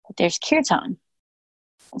that there's kirtan.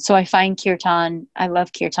 So I find kirtan. I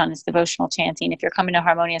love kirtan. It's devotional chanting. If you're coming to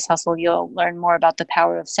Harmonious Hustle, you'll learn more about the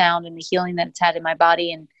power of sound and the healing that it's had in my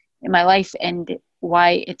body and in my life, and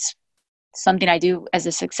why it's something I do as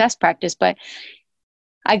a success practice. But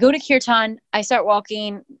I go to kirtan, I start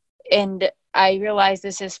walking, and I realize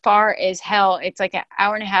this is far as hell. It's like an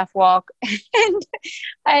hour and a half walk. And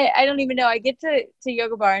I don't even know. I get to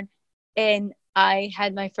Yoga Barn, and I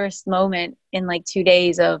had my first moment in like 2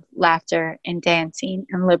 days of laughter and dancing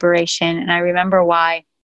and liberation. And I remember why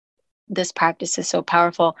this practice is so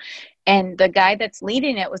powerful. And the guy that's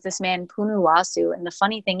leading it was this man, Punu Wasu. And the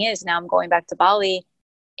funny thing is, now I'm going back to Bali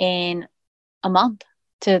in a month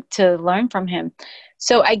to learn from him.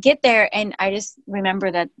 So I get there, and I just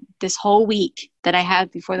remember that this whole week that I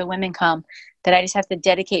have before the women come, that I just have to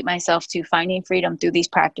dedicate myself to finding freedom through these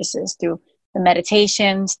practices, through the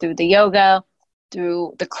meditations, through the yoga,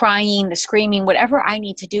 through the crying, the screaming, whatever I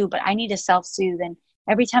need to do. But I need to self-soothe. And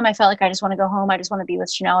every time I felt like I just want to go home, I just want to be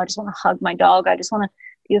with Chanel, I just want to hug my dog, I just want to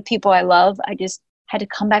be with people I love, I just had to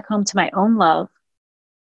come back home to my own love,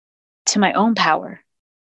 to my own power.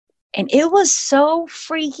 And it was so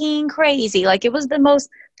freaking crazy. Like, it was the most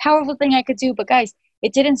powerful thing I could do. But guys,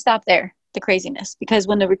 it didn't stop there, the craziness, because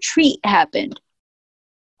when the retreat happened,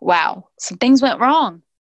 wow, some things went wrong.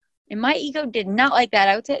 And my ego did not like that.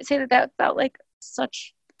 I would say that that felt like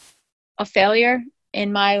such a failure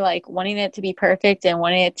in my, like, wanting it to be perfect and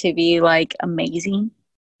wanting it to be, like, amazing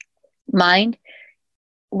mind.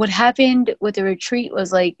 What happened with the retreat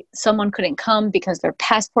was, like, someone couldn't come because their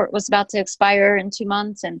passport was about to expire in 2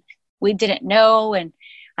 months and we didn't know. And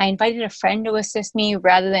I invited a friend to assist me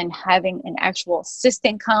rather than having an actual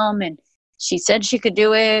assistant come. And she said she could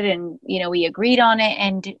do it. And, we agreed on it,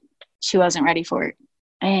 and she wasn't ready for it.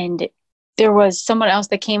 And there was someone else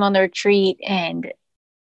that came on the retreat, and,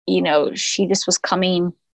 she just was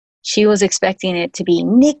coming. She was expecting it to be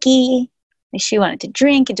Nikki. She wanted to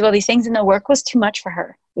drink and do all these things, and the work was too much for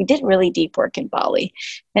her. We did really deep work in Bali.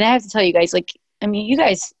 And I have to tell you guys, you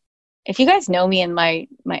guys, if you guys know me in my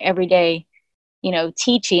everyday,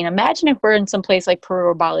 teaching, imagine if we're in some place like Peru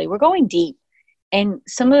or Bali, we're going deep. And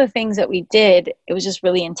some of the things that we did, it was just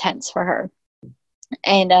really intense for her.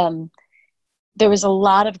 And there was a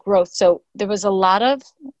lot of growth. So there was a lot of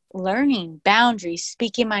learning, boundaries,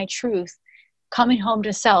 speaking my truth, coming home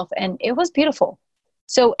to self. And it was beautiful.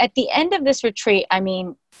 So at the end of this retreat,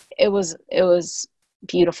 it was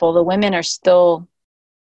beautiful. The women are still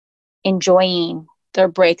enjoying their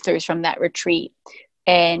breakthroughs from that retreat.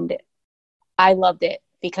 And I loved it,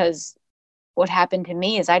 because what happened to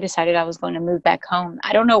me is I decided I was going to move back home.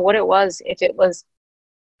 I don't know what it was, if it was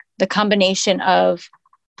the combination of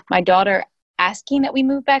my daughter asking that we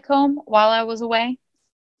move back home while I was away.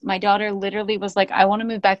 My daughter literally was like, I want to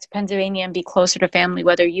move back to Pennsylvania and be closer to family,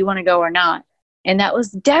 whether you want to go or not. And that was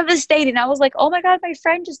devastating. I was like, oh my God, my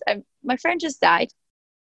friend just died.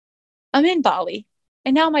 I'm in Bali.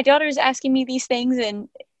 And now my daughter is asking me these things. And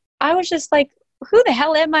I was just like, who the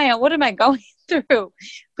hell am I and what am I going through?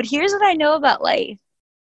 But here's what I know about life,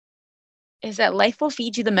 is that life will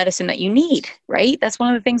feed you the medicine that you need, right? That's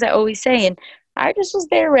one of the things I always say. And I just was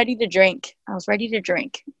there ready to drink. I was ready to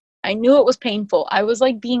drink. I knew it was painful. I was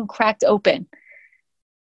like being cracked open.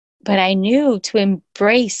 But I knew to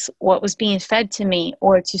embrace what was being fed to me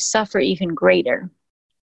or to suffer even greater.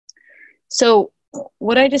 So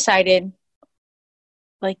what I decided,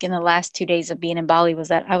 like in the last 2 days of being in Bali, was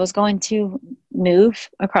that I was going to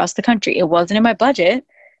move across the country. It wasn't in my budget,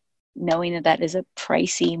 knowing that that is a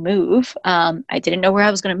pricey move. I didn't know where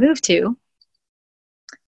I was going to move to.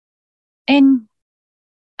 And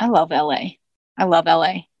I love LA. I love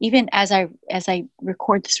LA. Even as I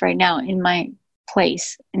record this right now in my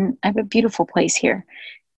place, and I have a beautiful place here.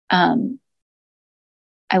 I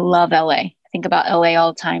love LA. I think about LA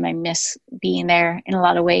all the time. I miss being there in a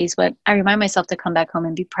lot of ways, but I remind myself to come back home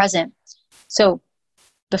and be present. So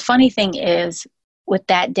the funny thing is, with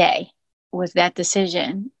that day, with that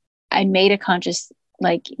decision, I made a conscious,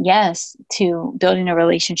 yes to building a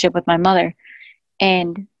relationship with my mother.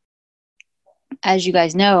 And as you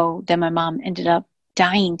guys know, then my mom ended up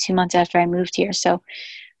dying 2 months after I moved here. So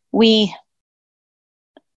we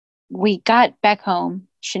got back home.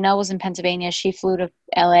 Chanel was in Pennsylvania. She flew to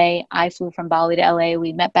LA. I flew from Bali to LA.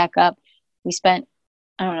 We met back up. We spent,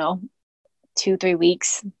 I don't know, 2-3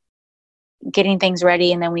 weeks getting things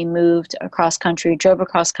ready. And then we moved across country, drove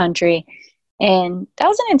across country. And that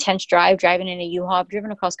was an intense drive, driving in a U-Haul. I've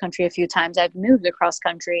driven across country a few times. I've moved across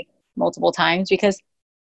country multiple times because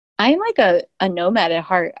I'm like a nomad at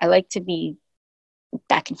heart. I like to be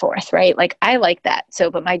back and forth, right? Like, I like that.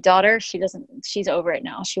 So, but my daughter, she's over it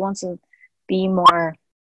now. She wants to be more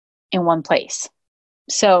in one place.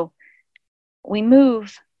 So we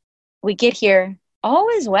move, we get here, all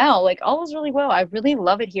is well. Like, all is really well. I really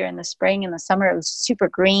love it here in the spring and the summer. It was super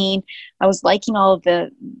green. I was liking all of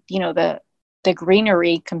the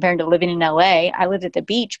greenery compared to living in LA. I lived at the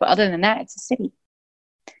beach, but other than that, it's a city.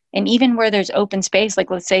 And even where there's open space,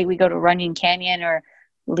 like let's say we go to Runyon Canyon or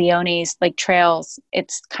Leone's, like trails,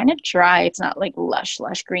 it's kind of dry. It's not like lush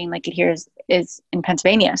green like it here is in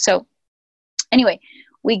Pennsylvania. So anyway,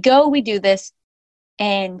 we do this,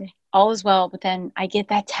 and all is well. But then I get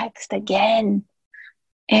that text again.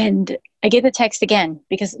 And I get the text again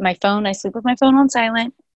because I sleep with my phone on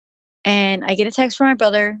silent. And I get a text from my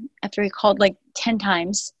brother after he called like 10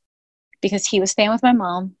 times because he was staying with my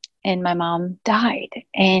mom. And my mom died.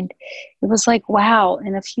 And it was like, wow,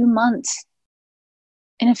 in a few months,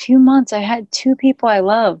 I had 2 people I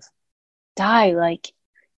love die. Like,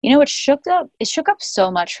 it shook up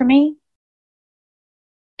so much for me.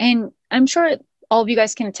 And I'm sure all of you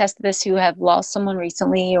guys can attest to this who have lost someone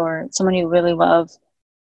recently or someone you really love.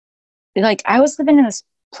 Like, I was living in this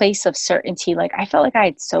place of certainty. Like, I felt like I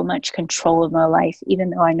had so much control of my life, even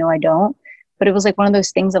though I know I don't. But it was like one of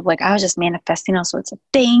those things of like, I was just manifesting all sorts of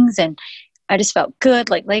things, and I just felt good.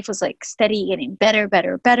 Like, life was like steady, getting better,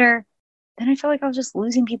 better, better. Then I felt like I was just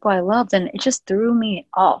losing people I loved, and it just threw me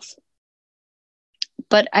off.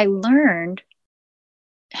 But I learned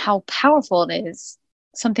how powerful it is,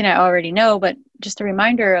 something I already know, but just a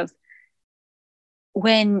reminder of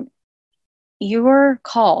when you're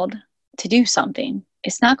called to do something,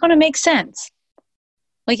 it's not going to make sense.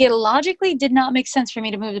 Like, it logically did not make sense for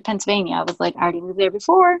me to move to Pennsylvania. I was like, I already moved there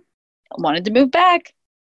before. I wanted to move back.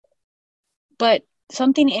 But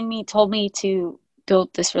something in me told me to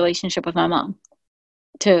build this relationship with my mom,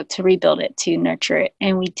 to rebuild it, to nurture it.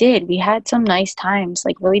 And we did. We had some nice times,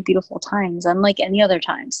 like really beautiful times, unlike any other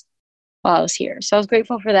times while I was here. So I was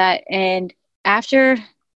grateful for that. And after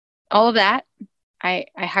all of that, I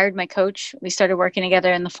hired my coach. We started working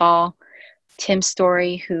together in the fall. Tim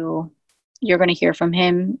Story, who you're going to hear from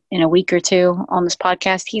him in a week or two on this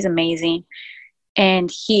podcast. He's amazing.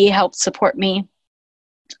 And he helped support me.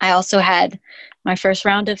 I also had my first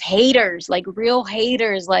round of haters, like real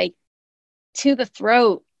haters, like to the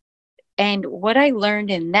throat. And what I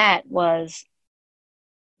learned in that was,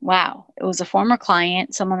 wow, it was a former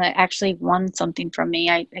client, someone that actually won something from me.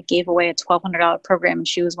 I gave away a $1,200 program, and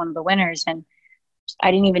she was one of the winners. And I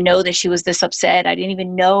didn't even know that she was this upset. I didn't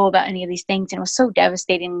even know about any of these things. And it was so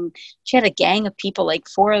devastating. She had a gang of people, like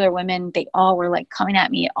 4 other women. They all were like coming at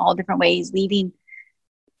me all different ways, leaving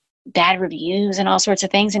bad reviews and all sorts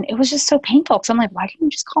of things. And it was just so painful, because I'm like, why didn't you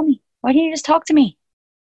just call me? Why didn't you just talk to me?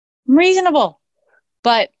 I'm reasonable.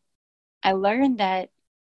 But I learned that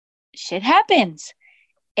shit happens.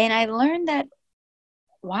 And I learned that,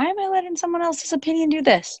 why am I letting someone else's opinion do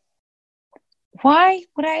this? Why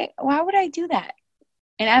would I do that?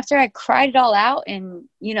 And after I cried it all out, and,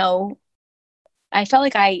 you know, I felt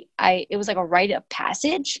like it was like a rite of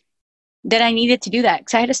passage that I needed to do that.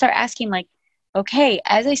 Because I had to start asking, like, okay,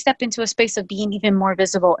 as I step into a space of being even more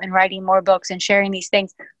visible and writing more books and sharing these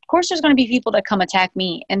things, of course there's going to be people that come attack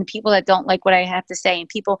me, and people that don't like what I have to say, and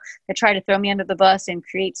people that try to throw me under the bus and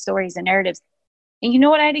create stories and narratives. And you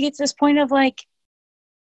know what? I had to get to this point of like,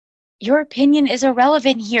 your opinion is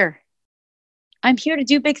irrelevant here. I'm here to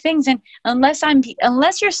do big things. And unless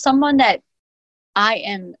you're someone that I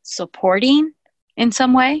am supporting in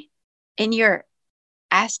some way, and you're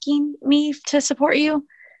asking me to support you,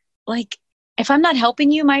 like, if I'm not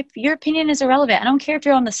helping you, your opinion is irrelevant. I don't care if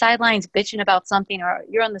you're on the sidelines bitching about something, or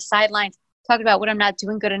you're on the sidelines talking about what I'm not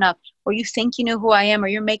doing good enough, or you think you know who I am, or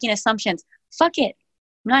you're making assumptions. Fuck it.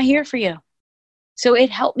 I'm not here for you. So it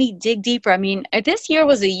helped me dig deeper. I mean, this year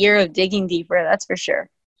was a year of digging deeper, that's for sure.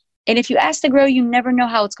 And if you ask to grow, you never know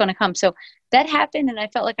how it's going to come. So that happened, and I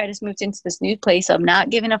felt like I just moved into this new place of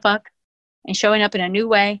not giving a fuck and showing up in a new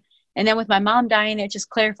way. And then with my mom dying, it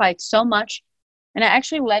just clarified so much. And I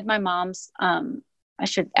actually led my mom's, I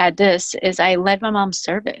should add this, is I led my mom's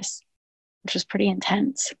service, which was pretty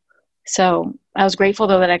intense. So I was grateful,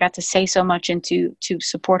 though, that I got to say so much and to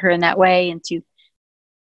support her in that way, and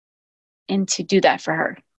to do that for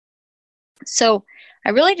her. So I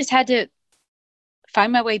really just had to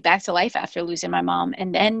find my way back to life after losing my mom.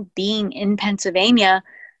 And then being in Pennsylvania,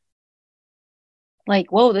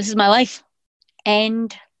 like, whoa, this is my life.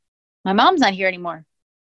 And my mom's not here anymore.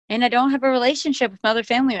 And I don't have a relationship with my other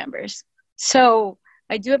family members. So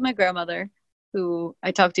I do have my grandmother, who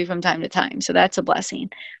I talk to from time to time. So that's a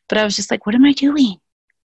blessing. But I was just like, what am I doing?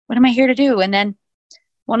 What am I here to do? And then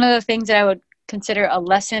one of the things that I would consider a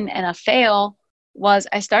lesson and a fail was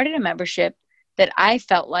I started a membership that I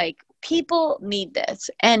felt like people need this.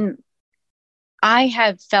 And I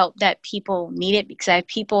have felt that people need it, because I have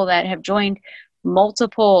people that have joined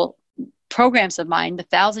multiple programs of mine, the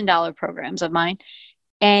 $1,000 programs of mine,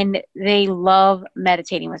 and they love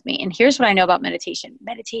meditating with me. And here's what I know about meditation.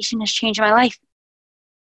 Meditation has changed my life.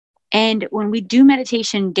 And when we do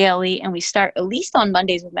meditation daily, and we start at least on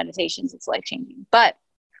Mondays with meditations, it's life-changing. But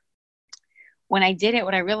when I did it,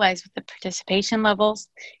 what I realized with the participation levels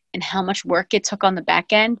and how much work it took on the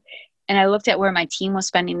back end, and I looked at where my team was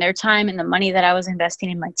spending their time and the money that I was investing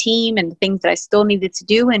in my team and the things that I still needed to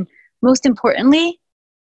do, and most importantly,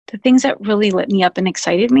 the things that really lit me up and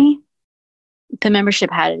excited me, the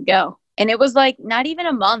membership had to go. And it was like not even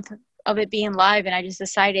a month of it being live, and I just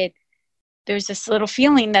decided, there's this little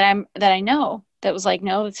feeling that I know that was like,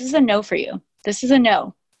 no, this is a no for you. This is a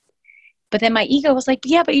no. But then my ego was like,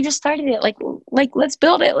 yeah, but you just started it. Like, let's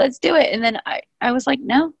build it. Let's do it. And then I was like,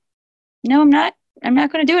 no, I'm not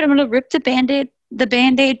going to do it. I'm going to rip the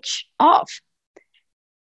Band-Aid off.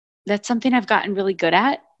 that's something I've gotten really good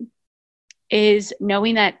at, is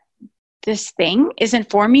knowing that this thing isn't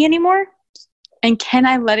for me anymore. And can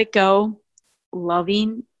I let it go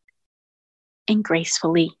loving and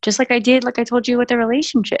gracefully, just like I did, like I told you, with the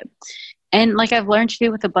relationship. And like I've learned to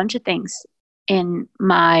do with a bunch of things in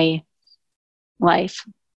my life.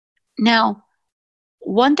 Now,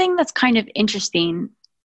 one thing that's kind of interesting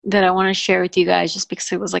that I want to share with you guys, just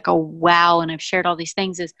because it was like a wow, and I've shared all these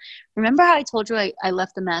things, is remember how I told you I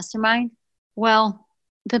left the mastermind? Well,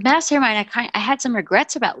 the mastermind, I had some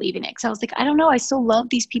regrets about leaving it, because I was like, I don't know, I still love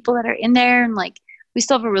these people that are in there, and like we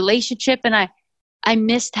still have a relationship, and I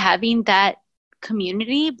missed having that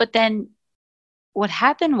community. But then what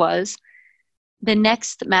happened was, the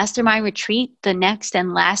next mastermind retreat, the next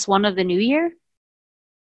and last one of the new year,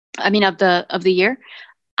 of the year,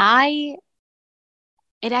 I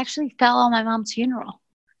it actually fell on my mom's funeral.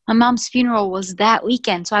 My mom's funeral was that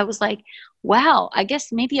weekend. So I was like, wow, I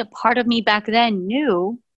guess maybe a part of me back then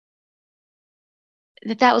knew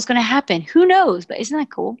that that was going to happen. Who knows? But isn't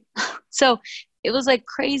that cool? So it was like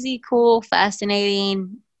crazy, cool,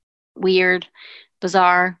 fascinating, weird,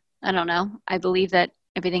 bizarre. I don't know. I believe that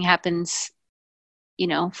everything happens,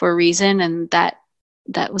 for a reason, and that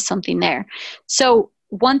was something there. So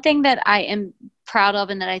one thing that I am proud of,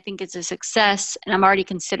 and that I think is a success, and I'm already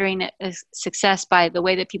considering it a success by the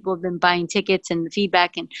way that people have been buying tickets and the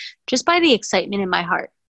feedback, and just by the excitement in my heart,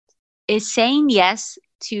 is saying yes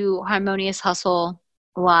to Harmonious Hustle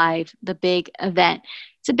Live, the big event.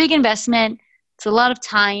 It's a big investment. It's a lot of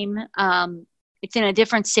time. It's in a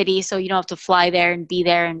different city, so you don't have to fly there and be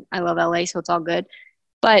there. And I love LA, so it's all good.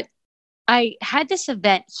 But I had this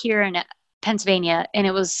event here in Pennsylvania, and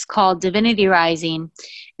it was called Divinity Rising.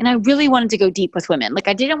 And I really wanted to go deep with women. Like,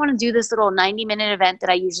 I didn't want to do this little 90-minute event that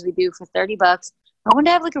I usually do for $30. I wanted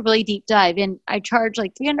to have like a really deep dive, and I charged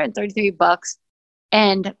like $333.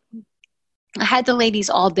 And I had the ladies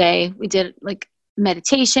all day. We did like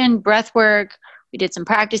meditation, breath work. We did some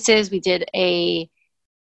practices. We did a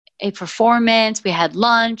performance. We had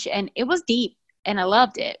lunch, and it was deep, and I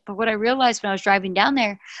loved it. But what I realized when I was driving down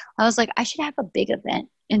there, I was like, I should have a big event.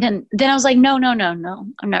 And then I was like, no.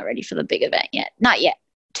 I'm not ready for the big event yet. Not yet.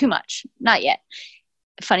 Too much. Not yet.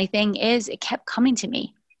 The funny thing is, it kept coming to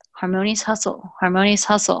me. Harmonious Hustle, Harmonious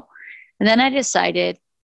Hustle. And then I decided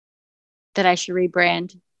that I should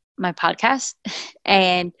rebrand my podcast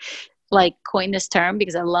and like coin this term,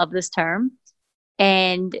 because I love this term,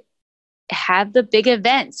 and have the big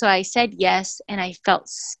event. So I said yes, and I felt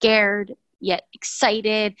scared yet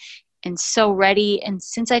excited and so ready. And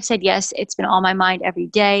since I've said yes, it's been on my mind every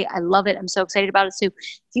day. I love it. I'm so excited about it. So if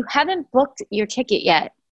you haven't booked your ticket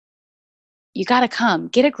yet, you got to come.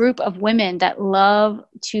 Get a group of women that love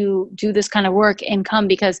to do this kind of work and come,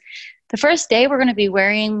 because the first day we're going to be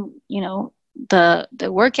wearing, the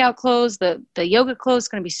workout clothes, the yoga clothes. It's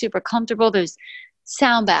going to be super comfortable. There's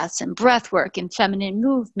sound baths and breath work and feminine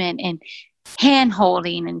movement and hand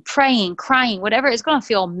holding and praying, crying, whatever. It's going to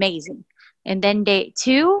feel amazing. And then day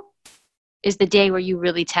 2 is the day where you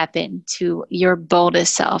really tap into your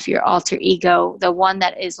boldest self, your alter ego, the one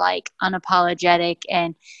that is like unapologetic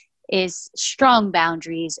and is strong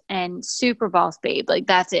boundaries and super boss babe. Like,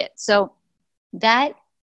 that's it. So that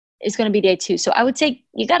is going to be day 2. So I would say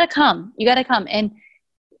you got to come. You got to come. And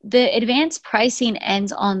the advanced pricing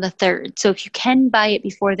ends on the 3rd. So if you can buy it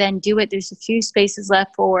before then, do it. There's a few spaces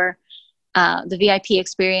left for the VIP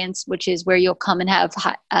experience, which is where you'll come and have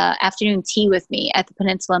afternoon tea with me at the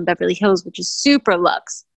Peninsula in Beverly Hills, which is super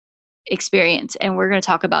luxe experience. And we're going to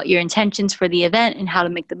talk about your intentions for the event and how to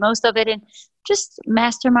make the most of it, and just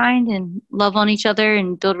mastermind and love on each other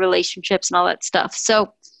and build relationships and all that stuff.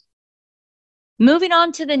 So moving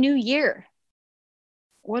on to the new year.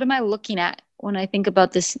 What am I looking at when I think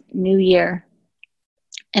about this new year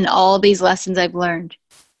and all these lessons I've learned?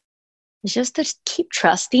 It's just to keep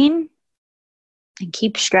trusting and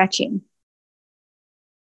keep stretching.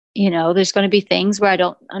 There's going to be things where I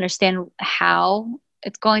don't understand how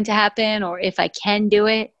it's going to happen or if I can do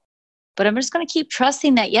it, but I'm just going to keep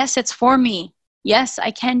trusting that, yes, it's for me. Yes,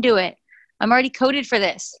 I can do it. I'm already coded for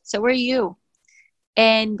this. So where are you?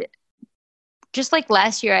 And just like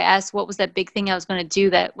last year, I asked what was that big thing I was going to do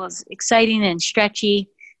that was exciting and stretchy.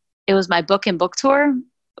 It was my book and book tour.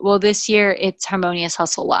 Well, this year it's Harmonious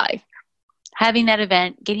Hustle Live. Having that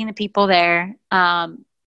event, getting the people there, that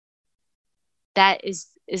is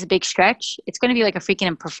a big stretch. It's going to be like a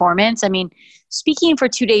freaking performance. I mean, speaking for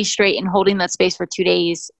 2 days straight and holding that space for 2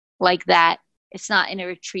 days like that, it's not in a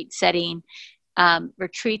retreat setting.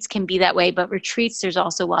 Retreats can be that way, but retreats, there's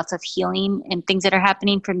also lots of healing and things that are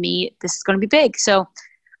happening for me. This is going to be big. So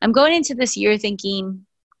I'm going into this year thinking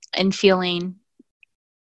and feeling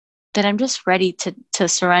that I'm just ready to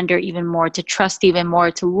surrender even more, to trust even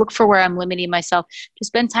more, to look for where I'm limiting myself, to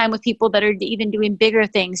spend time with people that are even doing bigger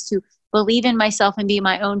things, to believe in myself and be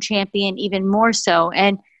my own champion even more so,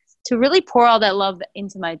 and to really pour all that love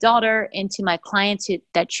into my daughter, into my clients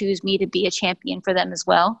that choose me to be a champion for them as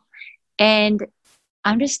well. And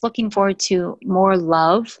I'm just looking forward to more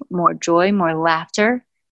love, more joy, more laughter.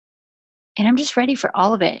 And I'm just ready for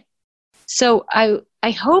all of it. So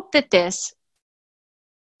I hope that this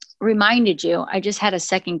reminded you. I just had a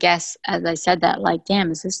second guess as I said that, like,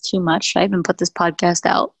 damn, is this too much? Should I even put this podcast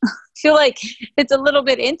out? I feel like it's a little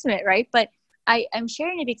bit intimate, right? But I'm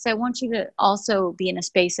sharing it because I want you to also be in a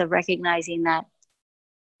space of recognizing that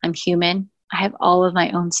I'm human. I have all of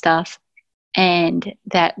my own stuff. And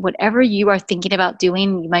that whatever you are thinking about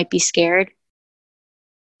doing, you might be scared.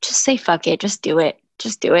 Just say, fuck it. Just do it.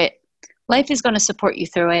 Just do it. Life is going to support you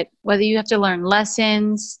through it. Whether you have to learn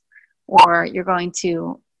lessons or you're going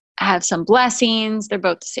to have some blessings, they're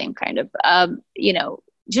both the same kind of,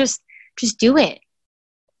 just do it.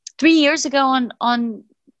 3 years ago on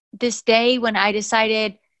this day when I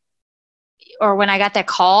decided, or when I got that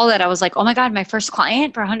call that I was like, oh my God, my first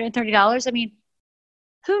client for $130. I mean,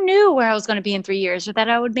 who knew where I was going to be in 3 years, or that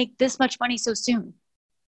I would make this much money so soon?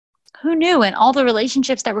 Who knew? And all the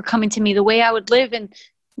relationships that were coming to me, the way I would live, and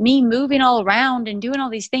me moving all around and doing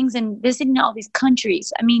all these things and visiting all these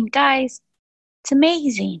countries. I mean, guys, it's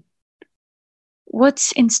amazing.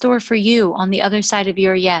 What's in store for you on the other side of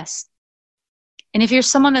your yes? And if you're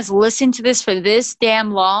someone that's listened to this for this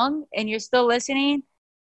damn long and you're still listening,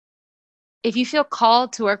 if you feel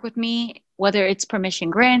called to work with me, whether it's permission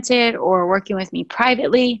granted or working with me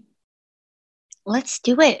privately, let's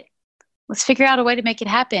do it. Let's figure out a way to make it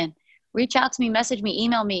happen. Reach out to me, message me,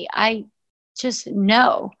 email me. I just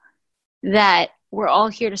know that we're all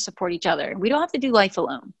here to support each other. We don't have to do life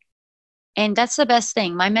alone. And that's the best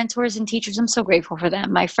thing. My mentors and teachers, I'm so grateful for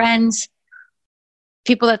them. My friends,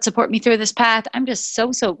 people that support me through this path, I'm just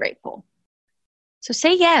so, so grateful. So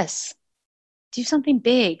say yes. Do something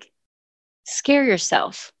big. Scare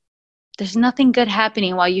yourself. There's nothing good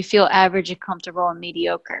happening while you feel average and comfortable and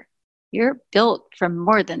mediocre. You're built for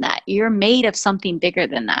more than that. You're made of something bigger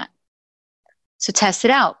than that. So test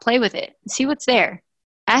it out. Play with it. See what's there.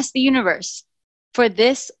 Ask the universe for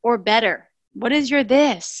this or better. What is your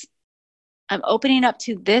this? I'm opening up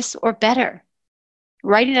to this or better.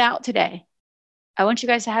 Write it out today. I want you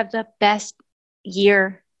guys to have the best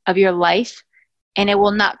year of your life. And it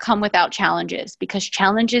will not come without challenges, because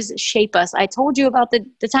challenges shape us. I told you about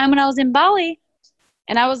the time when I was in Bali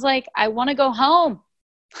and I was like, I want to go home.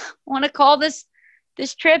 I want to call this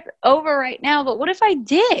trip over right now. But what if I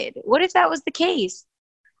did? What if that was the case?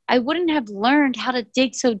 I wouldn't have learned how to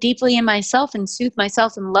dig so deeply in myself and soothe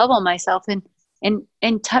myself and love on myself and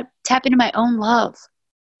tap into my own love.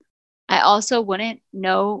 I also wouldn't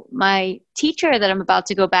know my teacher that I'm about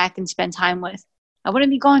to go back and spend time with. I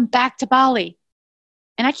wouldn't be going back to Bali.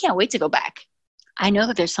 And I can't wait to go back. I know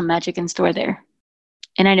that there's some magic in store there.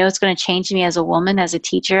 And I know it's going to change me as a woman, as a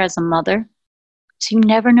teacher, as a mother. So you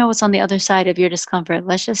never know what's on the other side of your discomfort.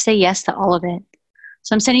 Let's just say yes to all of it.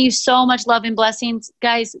 So I'm sending you so much love and blessings.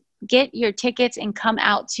 Guys, get your tickets and come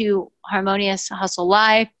out to Harmonious Hustle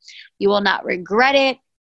Live. You will not regret it.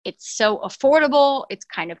 It's so affordable. It's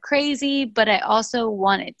kind of crazy, but I also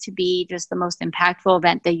want it to be just the most impactful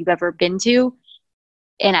event that you've ever been to.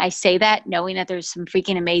 And I say that knowing that there's some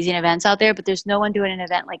freaking amazing events out there, but there's no one doing an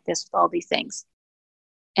event like this with all these things.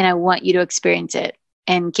 And I want you to experience it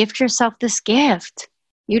and gift yourself this gift.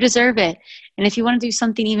 You deserve it. And if you want to do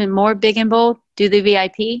something even more big and bold, do the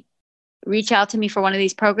VIP. Reach out to me for one of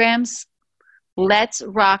these programs. Let's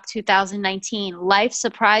rock 2019. Life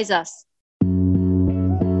surprise us.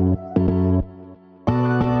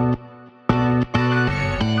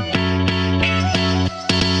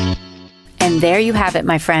 And there you have it,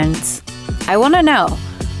 my friends. I want to know,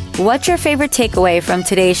 what's your favorite takeaway from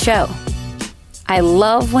today's show? I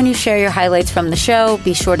love when you share your highlights from the show.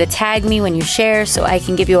 Be sure to tag me when you share so I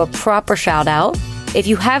can give you a proper shout out. If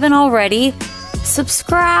you haven't already,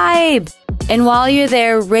 subscribe. And while you're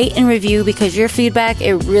there, rate and review, because your feedback,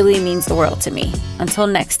 it really means the world to me. Until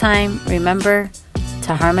next time, remember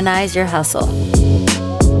to harmonize your hustle.